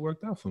 that shit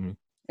worked out for me.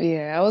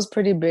 Yeah, I was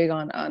pretty big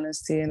on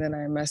honesty, and then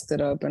I messed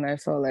it up, and I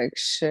felt like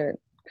shit,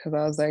 because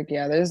I was like,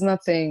 yeah, there's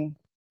nothing.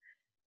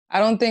 I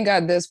don't think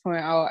at this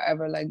point I'll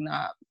ever like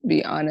not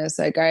be honest.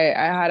 Like I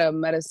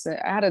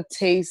had a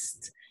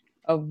taste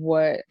of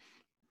what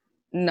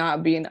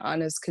not being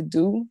honest could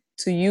do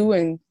to you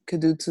and could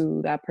do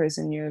to that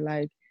person you're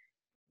like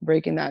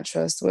breaking that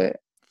trust with.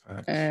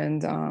 Facts.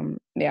 And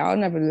I'll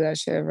never do that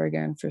shit ever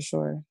again, for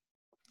sure.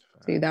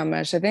 See that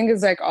much. I think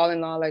it's like all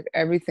in all, like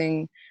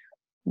everything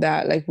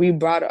that like we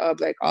brought up,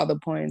 like all the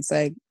points,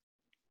 like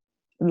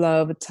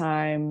love,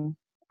 time,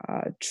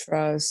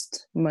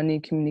 trust, money,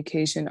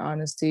 communication,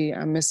 honesty.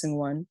 I'm missing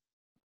one.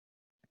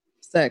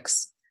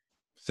 Sex.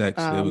 There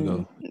we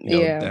go.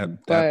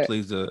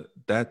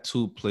 That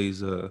too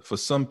plays for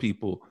some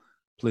people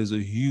plays a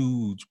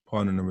huge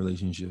part in the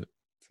relationship.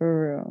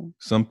 For real.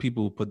 Some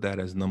people put that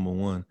as number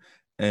one.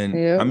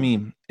 And I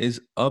mean, it's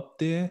up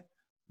there,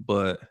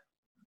 but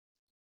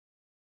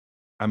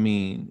I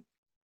mean,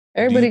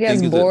 everybody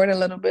gets bored a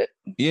little bit.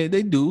 Yeah,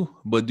 they do.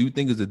 But do you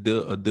think it's a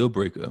deal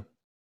breaker?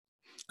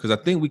 Because I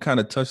think we kind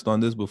of touched on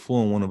this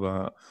before in one of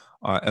our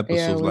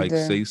episodes. Like,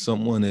 say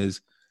someone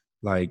is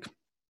like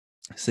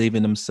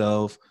saving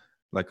themselves,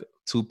 like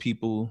two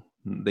people,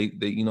 they're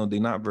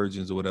not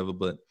virgins or whatever,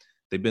 but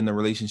they've been in a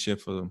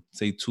relationship for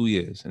say 2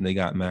 years and they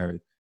got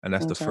married, and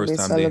that's the first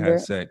time they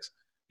had sex.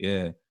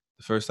 Yeah,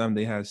 the first time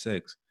they had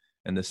sex,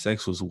 and the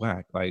sex was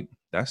whack. Like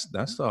that's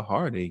a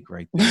heartache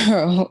right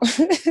there.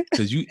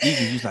 Because you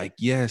just like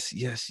yes.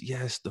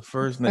 The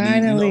first night,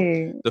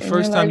 finally, the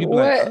first time you be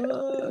like,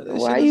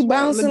 why are you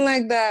bouncing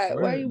like that?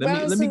 Why are you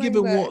bouncing?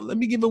 Let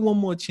me give it one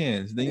more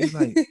chance. Then you're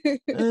like,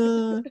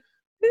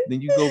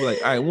 then you go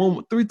like, all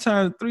right, three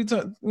times, Why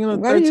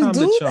third time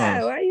the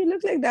charm. Why you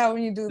look like that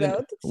when you do that?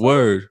 What the fuck?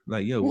 Word,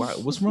 like, yo,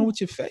 what's wrong with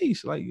your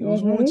face? Like,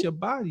 what's wrong with your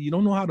body? You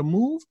don't know how to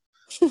move.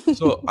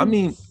 So, I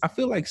mean, I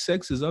feel like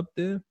sex is up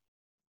there.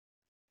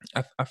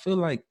 I feel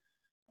like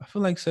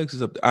sex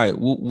is up there. All right,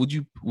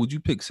 would you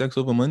pick sex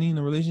over money in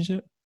a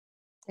relationship,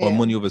 or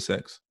money over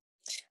sex?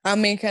 I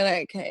mean,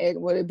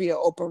 would it be an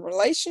open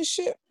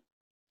relationship?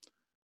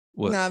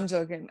 What? No, I'm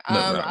joking. No.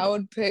 I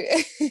would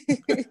pick.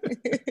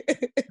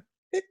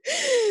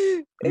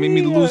 It made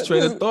me lose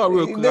train of thought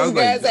real quick. I was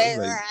like,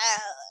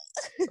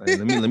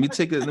 let me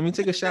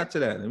take a shot to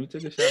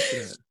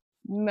that.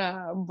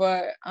 Nah,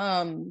 but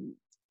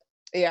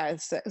yeah,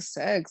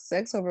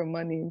 sex over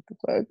money. What the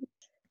fuck?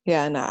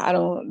 Yeah, nah, I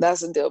don't.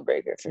 That's a deal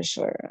breaker for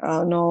sure. I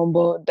don't know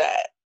about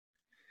that.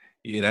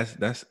 Yeah,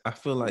 that's. I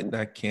feel like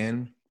that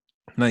can,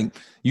 like,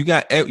 you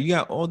got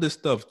all this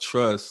stuff: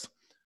 trust,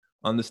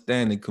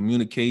 understanding,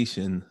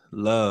 communication,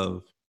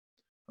 love,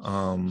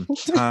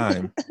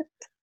 time.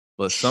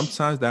 But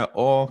sometimes that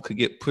all could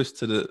get pushed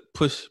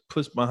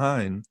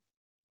behind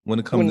when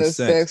it comes to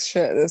sex.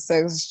 The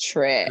sex is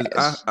trash.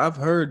 I've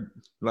heard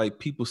like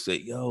people say,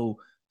 "Yo,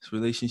 this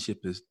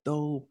relationship is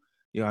dope.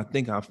 Yo, I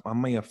think I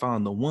may have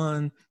found the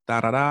one."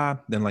 Da da da.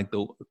 Then like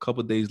a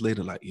couple days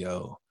later, like,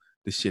 "Yo,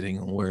 this shit ain't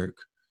gonna work.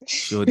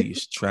 Shorty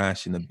is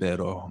trash in the bed,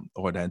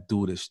 or that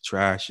dude is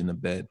trash in the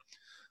bed."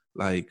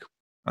 Like,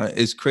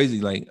 it's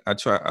crazy. Like,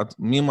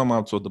 me and my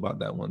mom talked about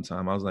that one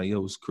time. I was like,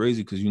 "Yo, it's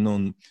crazy because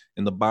in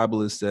the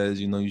Bible it says,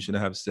 you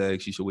shouldn't have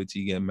sex. You should wait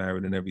till you get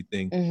married and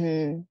everything,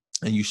 and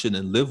you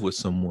shouldn't live with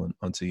someone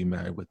until you're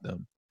married with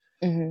them."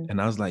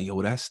 And I was like,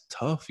 "Yo, that's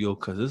tough, yo,"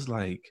 because it's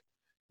like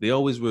they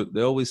always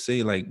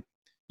say like,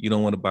 you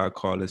don't want to buy a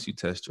car unless you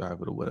test drive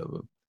it or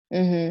whatever.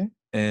 And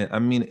I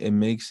mean, it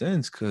makes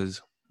sense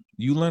because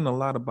you learn a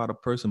lot about a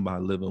person by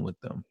living with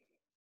them.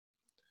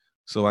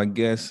 So I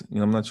guess,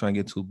 I'm not trying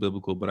to get too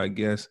biblical, but I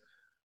guess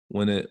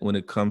when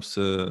it comes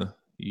to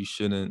you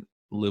shouldn't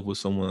live with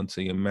someone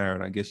until you're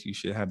married, I guess you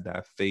should have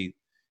that faith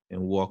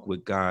and walk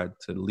with God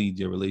to lead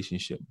your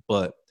relationship.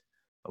 But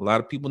a lot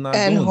of people not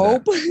doing that.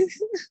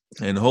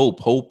 And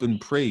hope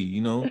and pray,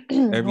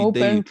 every hope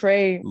day. And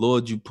pray.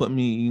 Lord, you put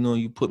me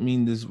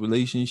in this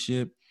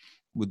relationship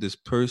with this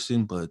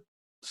person, but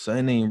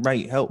something ain't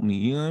right. Help me.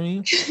 You know what I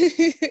mean?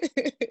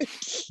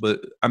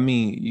 But I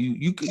mean,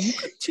 you could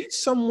teach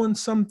someone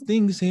some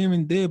things here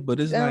and there, but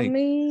it's like, I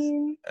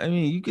mean,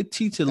 you could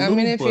teach a little. I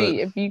mean,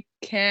 if you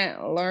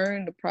can't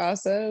learn the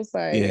process,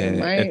 like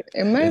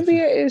it might be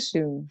an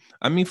issue.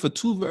 I mean, for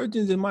two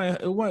virgins,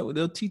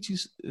 they'll teach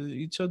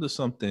each other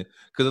something.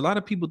 Because a lot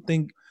of people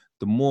think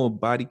the more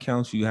body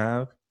counts you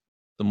have,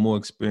 the more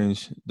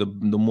experience, the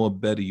more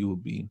better you will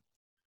be.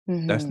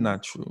 That's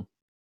not true.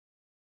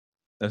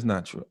 That's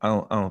not true.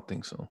 I don't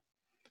think so.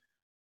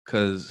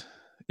 Because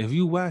if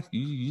you whack,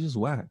 you just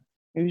whack.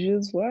 You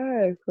just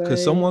whack.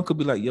 Because someone could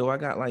be like, "Yo, I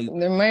got like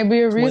there might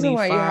be a reason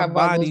why you have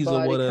bodies all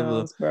those or whatever."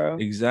 counts, bro.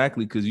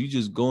 Exactly, because you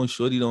just go and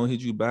shorty don't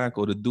hit you back,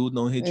 or the dude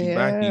don't hit you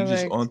back, and you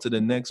just on to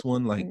the next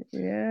one. Like,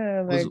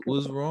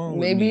 what's wrong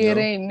with me? Maybe it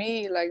ain't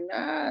me. Like,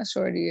 nah,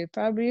 shorty, it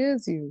probably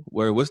is you.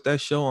 What's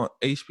that show on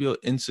HBO,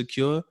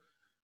 Insecure?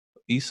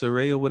 Issa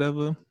Rae or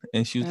whatever,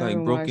 and she was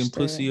like broken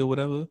pussy or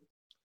whatever.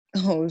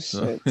 Oh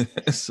shit!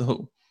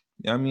 So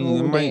I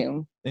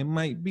mean, it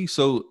might be.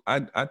 So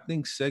I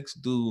think sex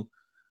do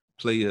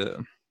play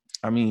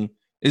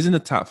is in the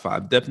top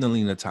 5,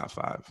 definitely in the top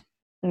 5.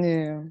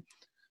 Yeah.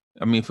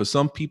 I mean, for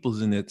some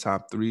people's in their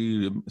top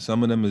 3.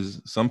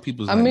 Some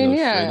people's. I mean,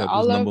 yeah,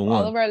 all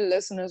of our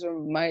listeners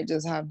might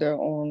just have their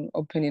own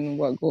opinion on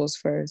what goes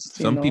first.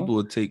 Some people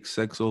would take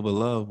sex over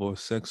love or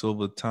sex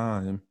over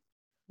time.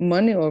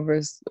 Money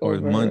over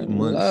money,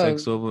 love.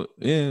 Sex over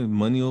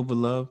money over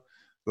love.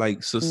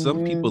 Like, so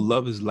some people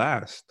love is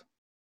last.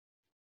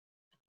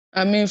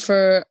 I mean,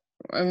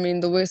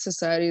 the way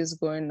society is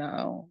going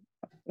now,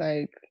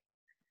 like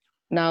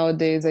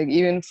nowadays, like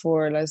even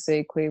for, let's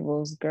say,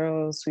 Quavo's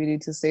girl, Sweetie,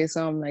 to say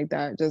something like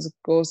that just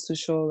goes to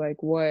show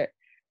like what,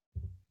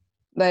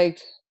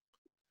 like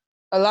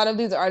a lot of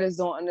these artists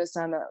don't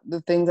understand that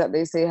the things that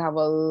they say have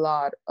a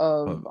lot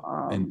of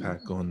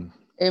impact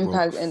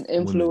and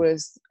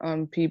influence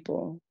on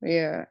people.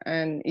 Yeah.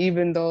 And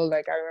even though,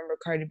 like, I remember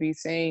Cardi B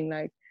saying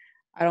like,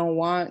 I don't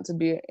want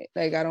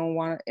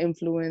to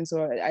influence,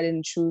 or I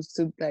didn't choose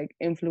to like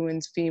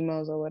influence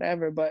females or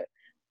whatever, but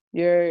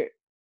you're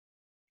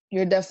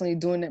definitely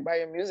doing it by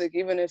your music,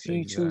 even if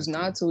you choose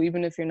not to,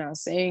 even if you're not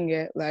saying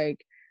it.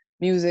 Like,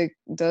 music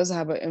does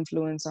have an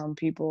influence on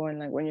people, and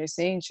like when you're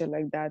saying shit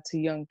like that to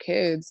young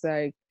kids,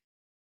 like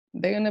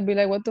they're gonna be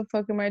like, what the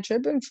fuck am I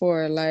tripping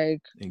for?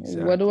 Like,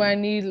 what do I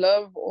need?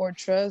 Love or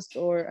trust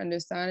or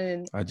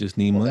understanding? I just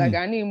need money. Like,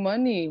 I need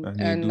money.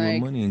 And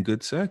money and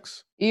good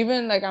sex.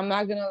 Even, like, I'm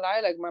not gonna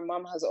lie, like my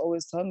mom has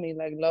always told me,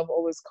 like, love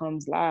always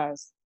comes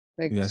last.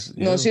 Like,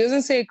 no, she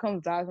doesn't say it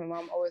comes last. My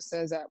mom always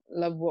says that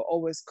love will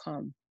always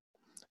come.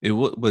 It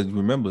will, but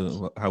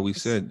remember how we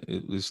said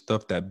it was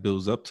stuff that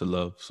builds up to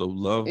love. So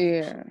love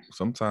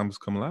sometimes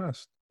come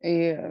last.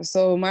 Yeah.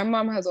 So my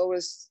mom has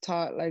always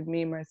taught like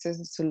me and my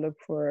sisters to look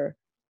for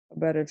a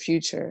better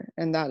future,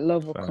 and that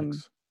love will come.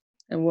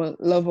 And what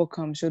love will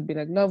come should be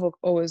like, love will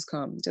always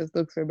come. Just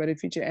look for a better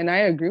future. And I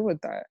agree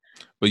with that.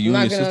 But you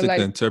and your sister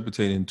can interpret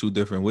it in 2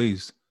 different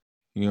ways.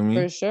 You know what I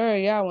mean? For sure.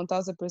 Yeah,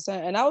 1000%.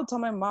 And I would tell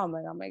my mom,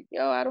 like, I'm like,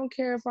 yo, I don't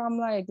care if I'm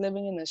like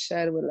living in a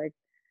shed with like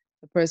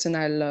the person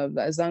I love.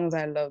 As long as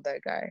I love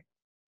that guy,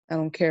 I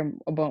don't care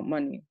about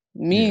money.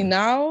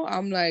 Now,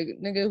 I'm like,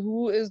 nigga,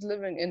 who is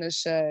living in a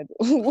shed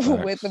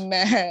with a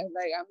man?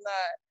 Like, I'm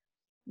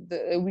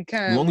not. We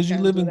can't. As long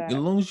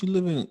as you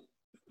living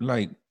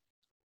like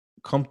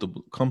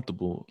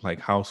comfortable, like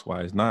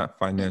house-wise, not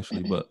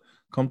financially, but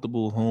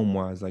comfortable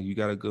home-wise. Like, you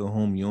got a good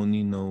home. You don't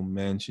need no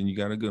mansion. You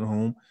got a good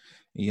home,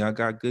 and y'all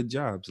got good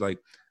jobs. Like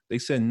they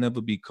said,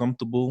 never be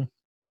comfortable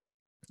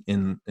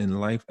in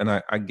life, and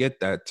I get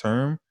that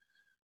term,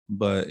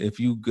 but if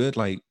you good,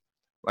 like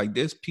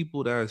there's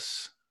people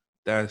that's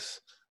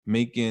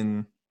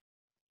making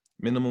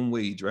minimum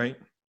wage, right?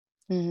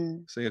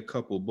 Mm-hmm. Say a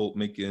couple both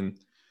making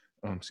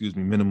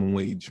minimum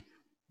wage,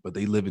 but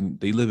they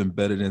living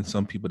better than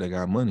some people that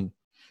got money.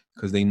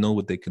 because they know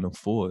what they can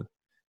afford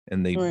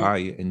and they buy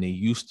it and they're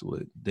used to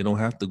it. They don't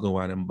have to go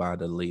out and buy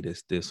the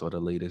latest this or the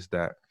latest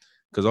that.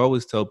 Because I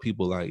always tell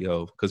people like,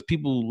 yo, because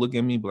people look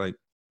at me like,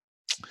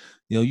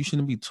 yo, you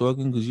shouldn't be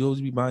talking because you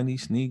always be buying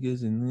these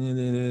sneakers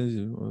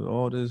and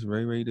all this,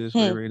 Ray this,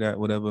 Ray that,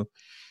 whatever.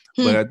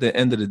 But at the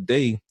end of the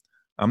day,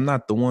 I'm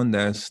not the one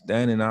that's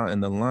standing out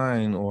in the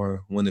line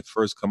or when it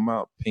first come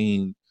out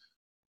paying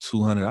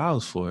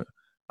 $200 for it.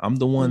 I'm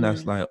the one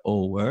that's like,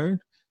 oh, word?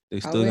 They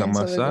still got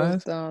my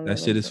size?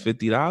 That shit is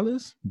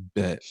 $50?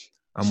 Bet.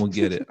 I'm going to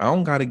get it. I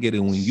don't got to get it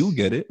when you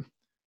get it.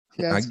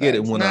 I get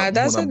it when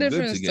that's I'm a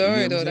different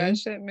story, though. That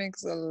shit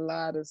makes a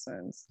lot of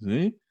sense.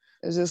 See?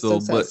 It's just some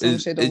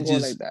shit don't go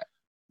like that.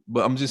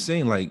 But I'm just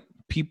saying, like,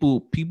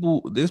 people,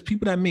 there's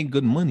people that make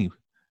good money.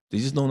 They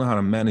just don't know how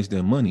to manage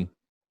their money.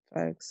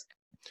 Facts.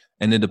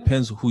 And it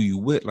depends who you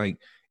with. Like,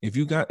 if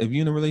you're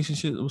in a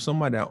relationship with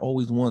somebody that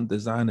always want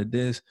designer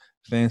this,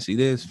 fancy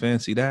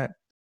that,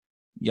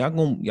 y'all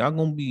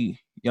gonna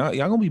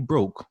be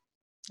broke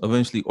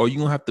eventually, or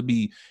you're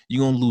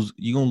gonna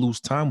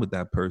lose time with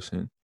that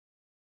person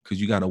because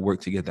you gotta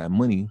work to get that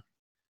money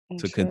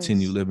to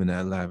continue living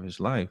that lavish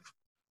life.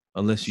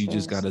 Unless you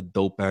just got a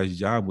dope ass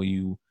job where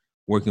you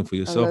working for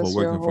yourself or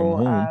working from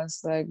home.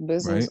 Ass, like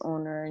business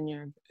owner and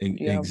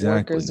you have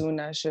workers doing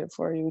that shit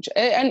for you.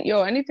 And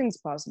anything's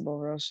possible,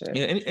 real shit.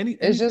 Yeah, anything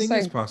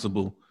is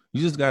possible.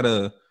 You just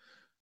gotta,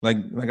 like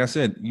I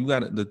said, you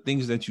gotta, the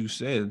things that you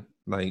said,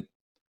 like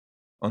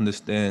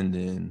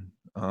understanding,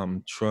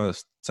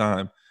 trust,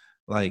 time,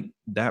 like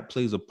that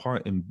plays a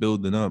part in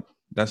building up.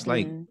 That's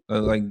like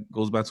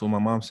goes back to what my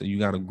mom said. You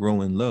gotta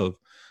grow in love.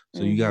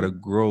 So you gotta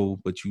grow,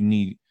 but you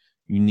need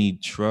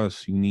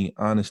trust, you need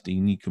honesty,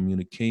 you need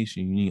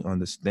communication, you need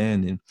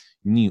understanding,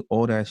 you need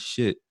all that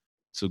shit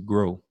to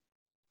grow.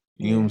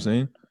 You know what I'm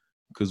saying?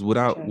 Because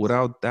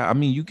without that, I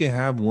mean, you can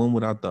have one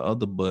without the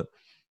other, but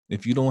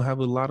if you don't have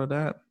a lot of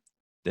that,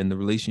 then the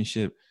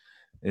relationship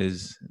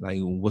is like,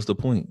 what's the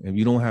point? If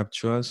you don't have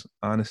trust,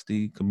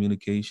 honesty,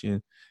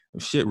 communication,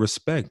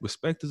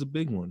 respect is a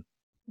big one.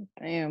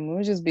 Damn,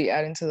 we'll just be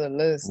adding to the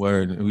list.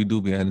 Word, we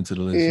do be adding to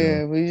the list.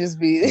 Yeah, we just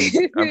be.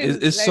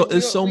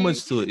 It's so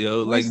much to it,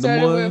 yo. Like the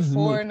more with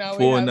four,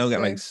 now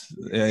got like,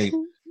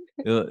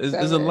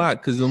 it's a lot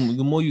because the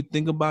more you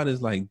think about it,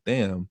 it's like,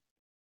 damn.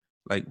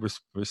 Like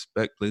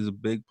respect plays a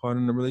big part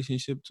in the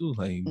relationship too.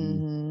 Like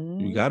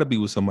you gotta be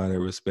with somebody that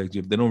respects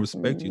you. If they don't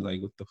respect you,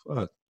 like what the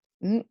fuck?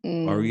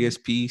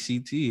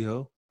 RESPECT,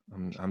 yo.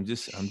 I'm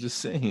just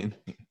saying.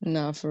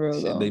 Nah, for real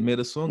though. They made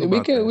a song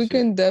about that. We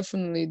can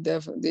definitely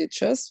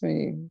trust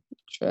me.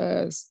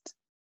 Trust.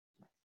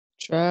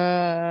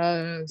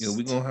 Yeah,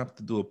 we're gonna have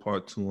to do a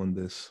part 2 on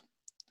this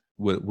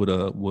with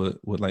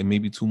like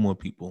maybe 2 more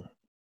people.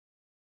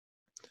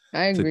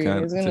 I agree.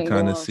 It's gonna go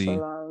on see. For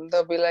long.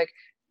 They'll be like,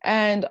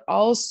 and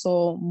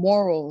also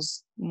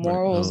morals.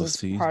 Morals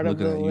is part of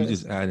the list. You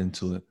just add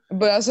into it.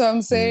 But that's what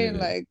I'm saying.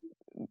 Yeah. Like,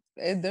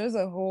 there's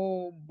a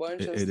whole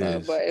bunch of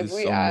stuff. But if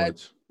we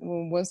add,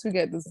 once we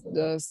get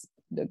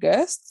the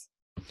guests.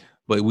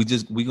 But we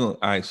gonna, all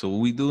right. So what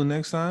we do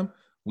next time,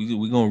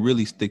 we gonna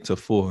really stick to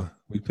 4.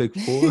 We pick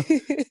 4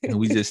 and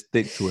we just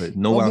stick to it.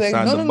 No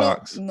outside the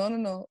box.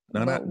 No.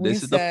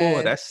 This is the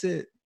 4. That's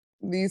it.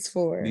 These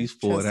 4.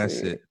 That's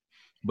it.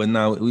 But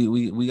now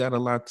we got a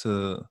lot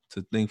to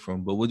think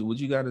from. But what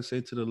you got to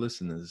say to the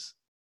listeners?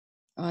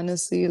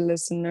 Honestly,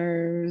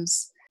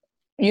 listeners,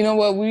 you know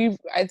what?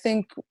 I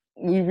think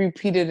we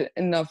repeated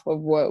enough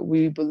of what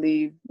we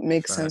believe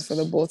makes sense for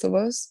the both of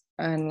us.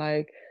 And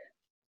like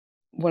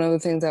one of the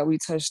things that we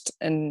touched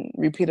and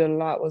repeated a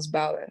lot was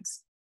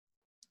balance.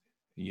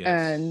 Yes.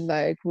 And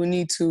like we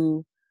need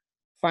to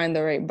find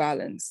the right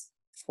balance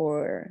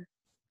for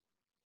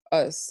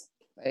us.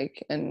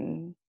 Like,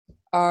 and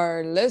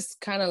our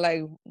list kind of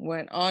like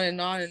went on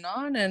and on and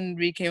on and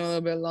became a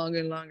little bit longer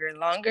and longer and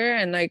longer.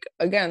 And like,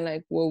 again,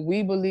 like what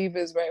we believe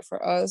is right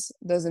for us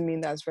doesn't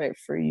mean that's right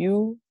for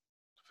you.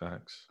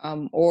 Facts.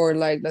 Or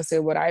like, let's say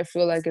what I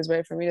feel like is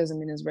right for me doesn't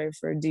mean it's right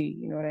for D.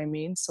 You know what I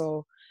mean?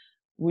 So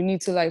we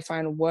need to like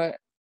find what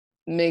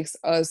makes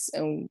us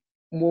and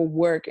will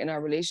work in our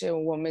relationship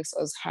and what makes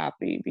us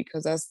happy,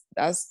 because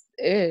that's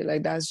it.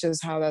 Like, that's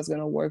just how that's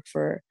going to work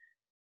for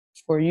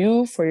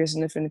you, for your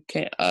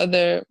significant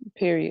other,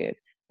 period.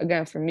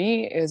 Again, for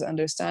me, is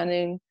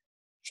understanding,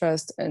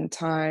 trust, and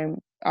time.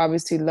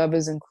 Obviously, love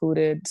is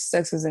included,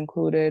 sex is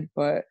included,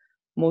 but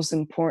most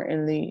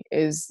importantly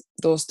is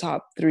those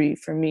top 3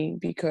 for me,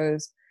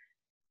 because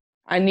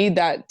I need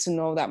that to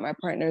know that my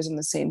partner is on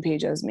the same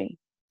page as me.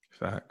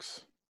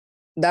 Facts.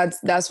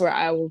 That's where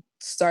I will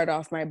start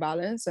off my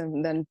balance,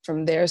 and then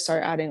from there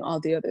start adding all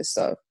the other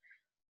stuff.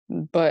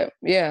 But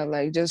yeah,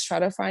 like just try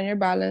to find your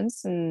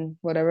balance, and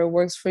whatever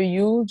works for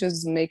you,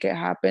 just make it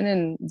happen.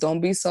 And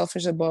don't be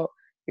selfish about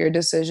your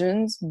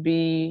decisions.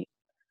 Be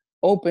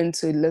open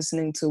to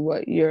listening to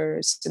what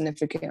your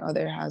significant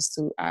other has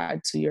to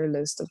add to your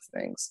list of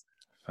things.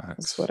 Facts.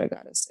 That's what I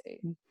gotta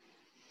say.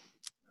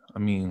 I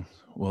mean,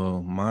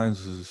 well, mine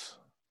is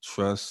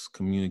trust,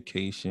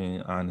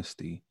 communication,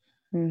 honesty.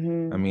 I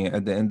mean,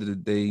 at the end of the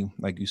day,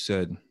 like you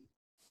said,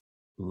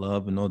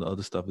 love and all the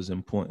other stuff is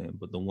important,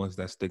 but the ones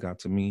that stick out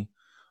to me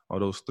are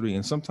those three.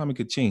 And sometimes it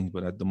could change,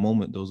 but at the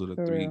moment, those are the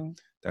three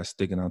that's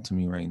sticking out to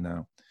me right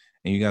now.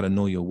 And you got to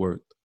know your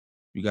worth.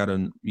 You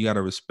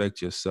gotta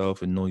respect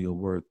yourself and know your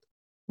worth.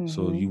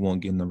 So you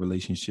won't get in a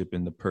relationship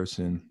and the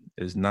person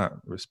is not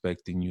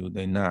respecting you.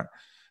 They're not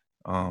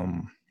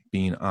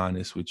being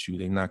honest with you.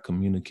 They're not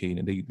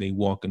communicating. They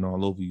walking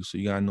all over you. So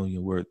you gotta know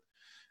your worth.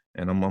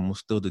 And I'm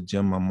almost still the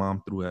gem my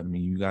mom threw at me.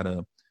 You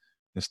gotta,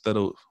 instead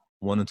of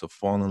wanting to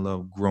fall in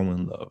love, grow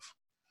in love.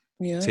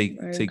 Yeah,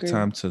 take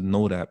time to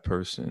know that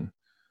person.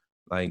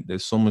 Like,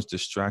 there's so much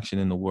distraction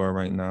in the world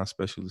right now,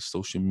 especially with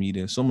social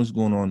media. So much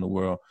going on in the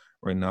world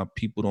right now.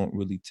 People don't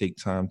really take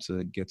time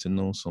to get to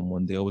know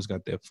someone. They always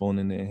got their phone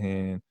in their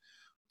hand,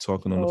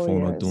 talking on the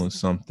phone or doing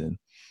something.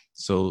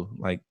 So,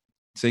 like,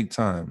 take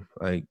time.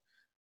 Like,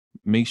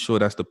 make sure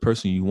that's the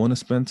person you want to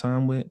spend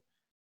time with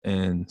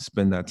and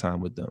spend that time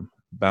with them.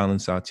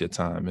 Balance out your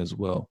time as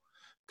well.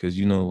 Because,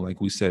 you know, like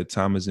we said,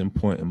 time is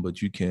important,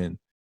 but you can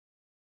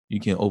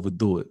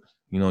overdo it.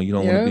 You know, you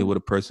don't want to be with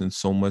a person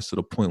so much to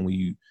the point where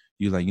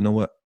you're like, you know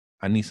what?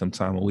 I need some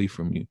time away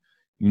from you.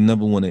 You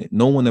never want to,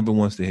 no one ever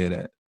wants to hear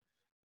that.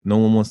 No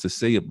one wants to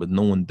say it, but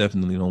no one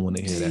definitely don't want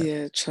to hear that.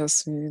 Yeah,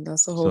 trust me.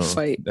 That's a whole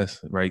fight. That's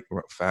right.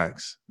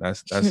 Facts.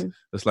 That's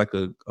like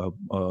a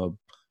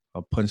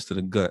punch to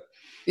the gut.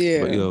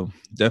 Yeah. But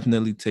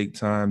definitely take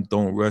time.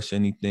 Don't rush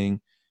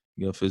anything.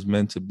 If it's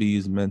meant to be,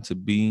 it's meant to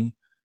be.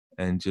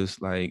 And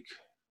just like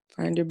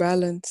find your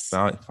balance.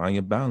 Find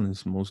your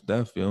balance, most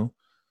def, But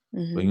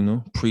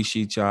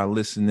appreciate y'all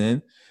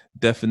listening.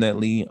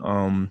 Definitely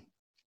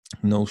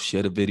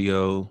share the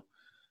video,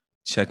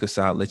 check us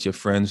out, let your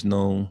friends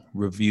know,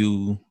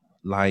 review,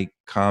 like,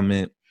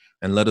 comment,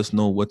 and let us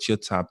know what your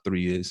top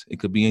 3 is. It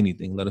could be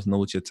anything. Let us know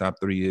what your top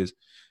 3 is,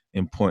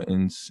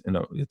 importance,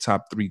 your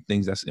top 3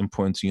 things that's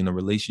important to you in a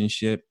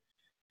relationship,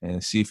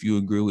 and see if you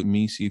agree with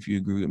me, see if you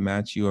agree with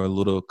Matthew, or a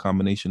little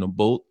combination of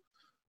both.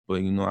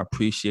 But I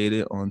appreciate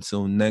it.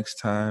 Until next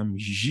time,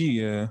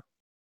 yeah.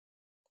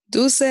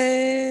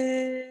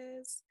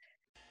 Deuces.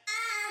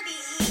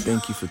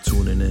 Thank you for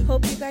tuning in.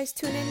 Hope you guys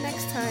tune in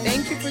next time.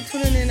 Thank you for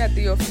tuning in at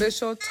the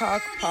Official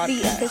Talk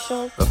Podcast.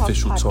 The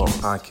Official Talk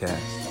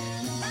Podcast.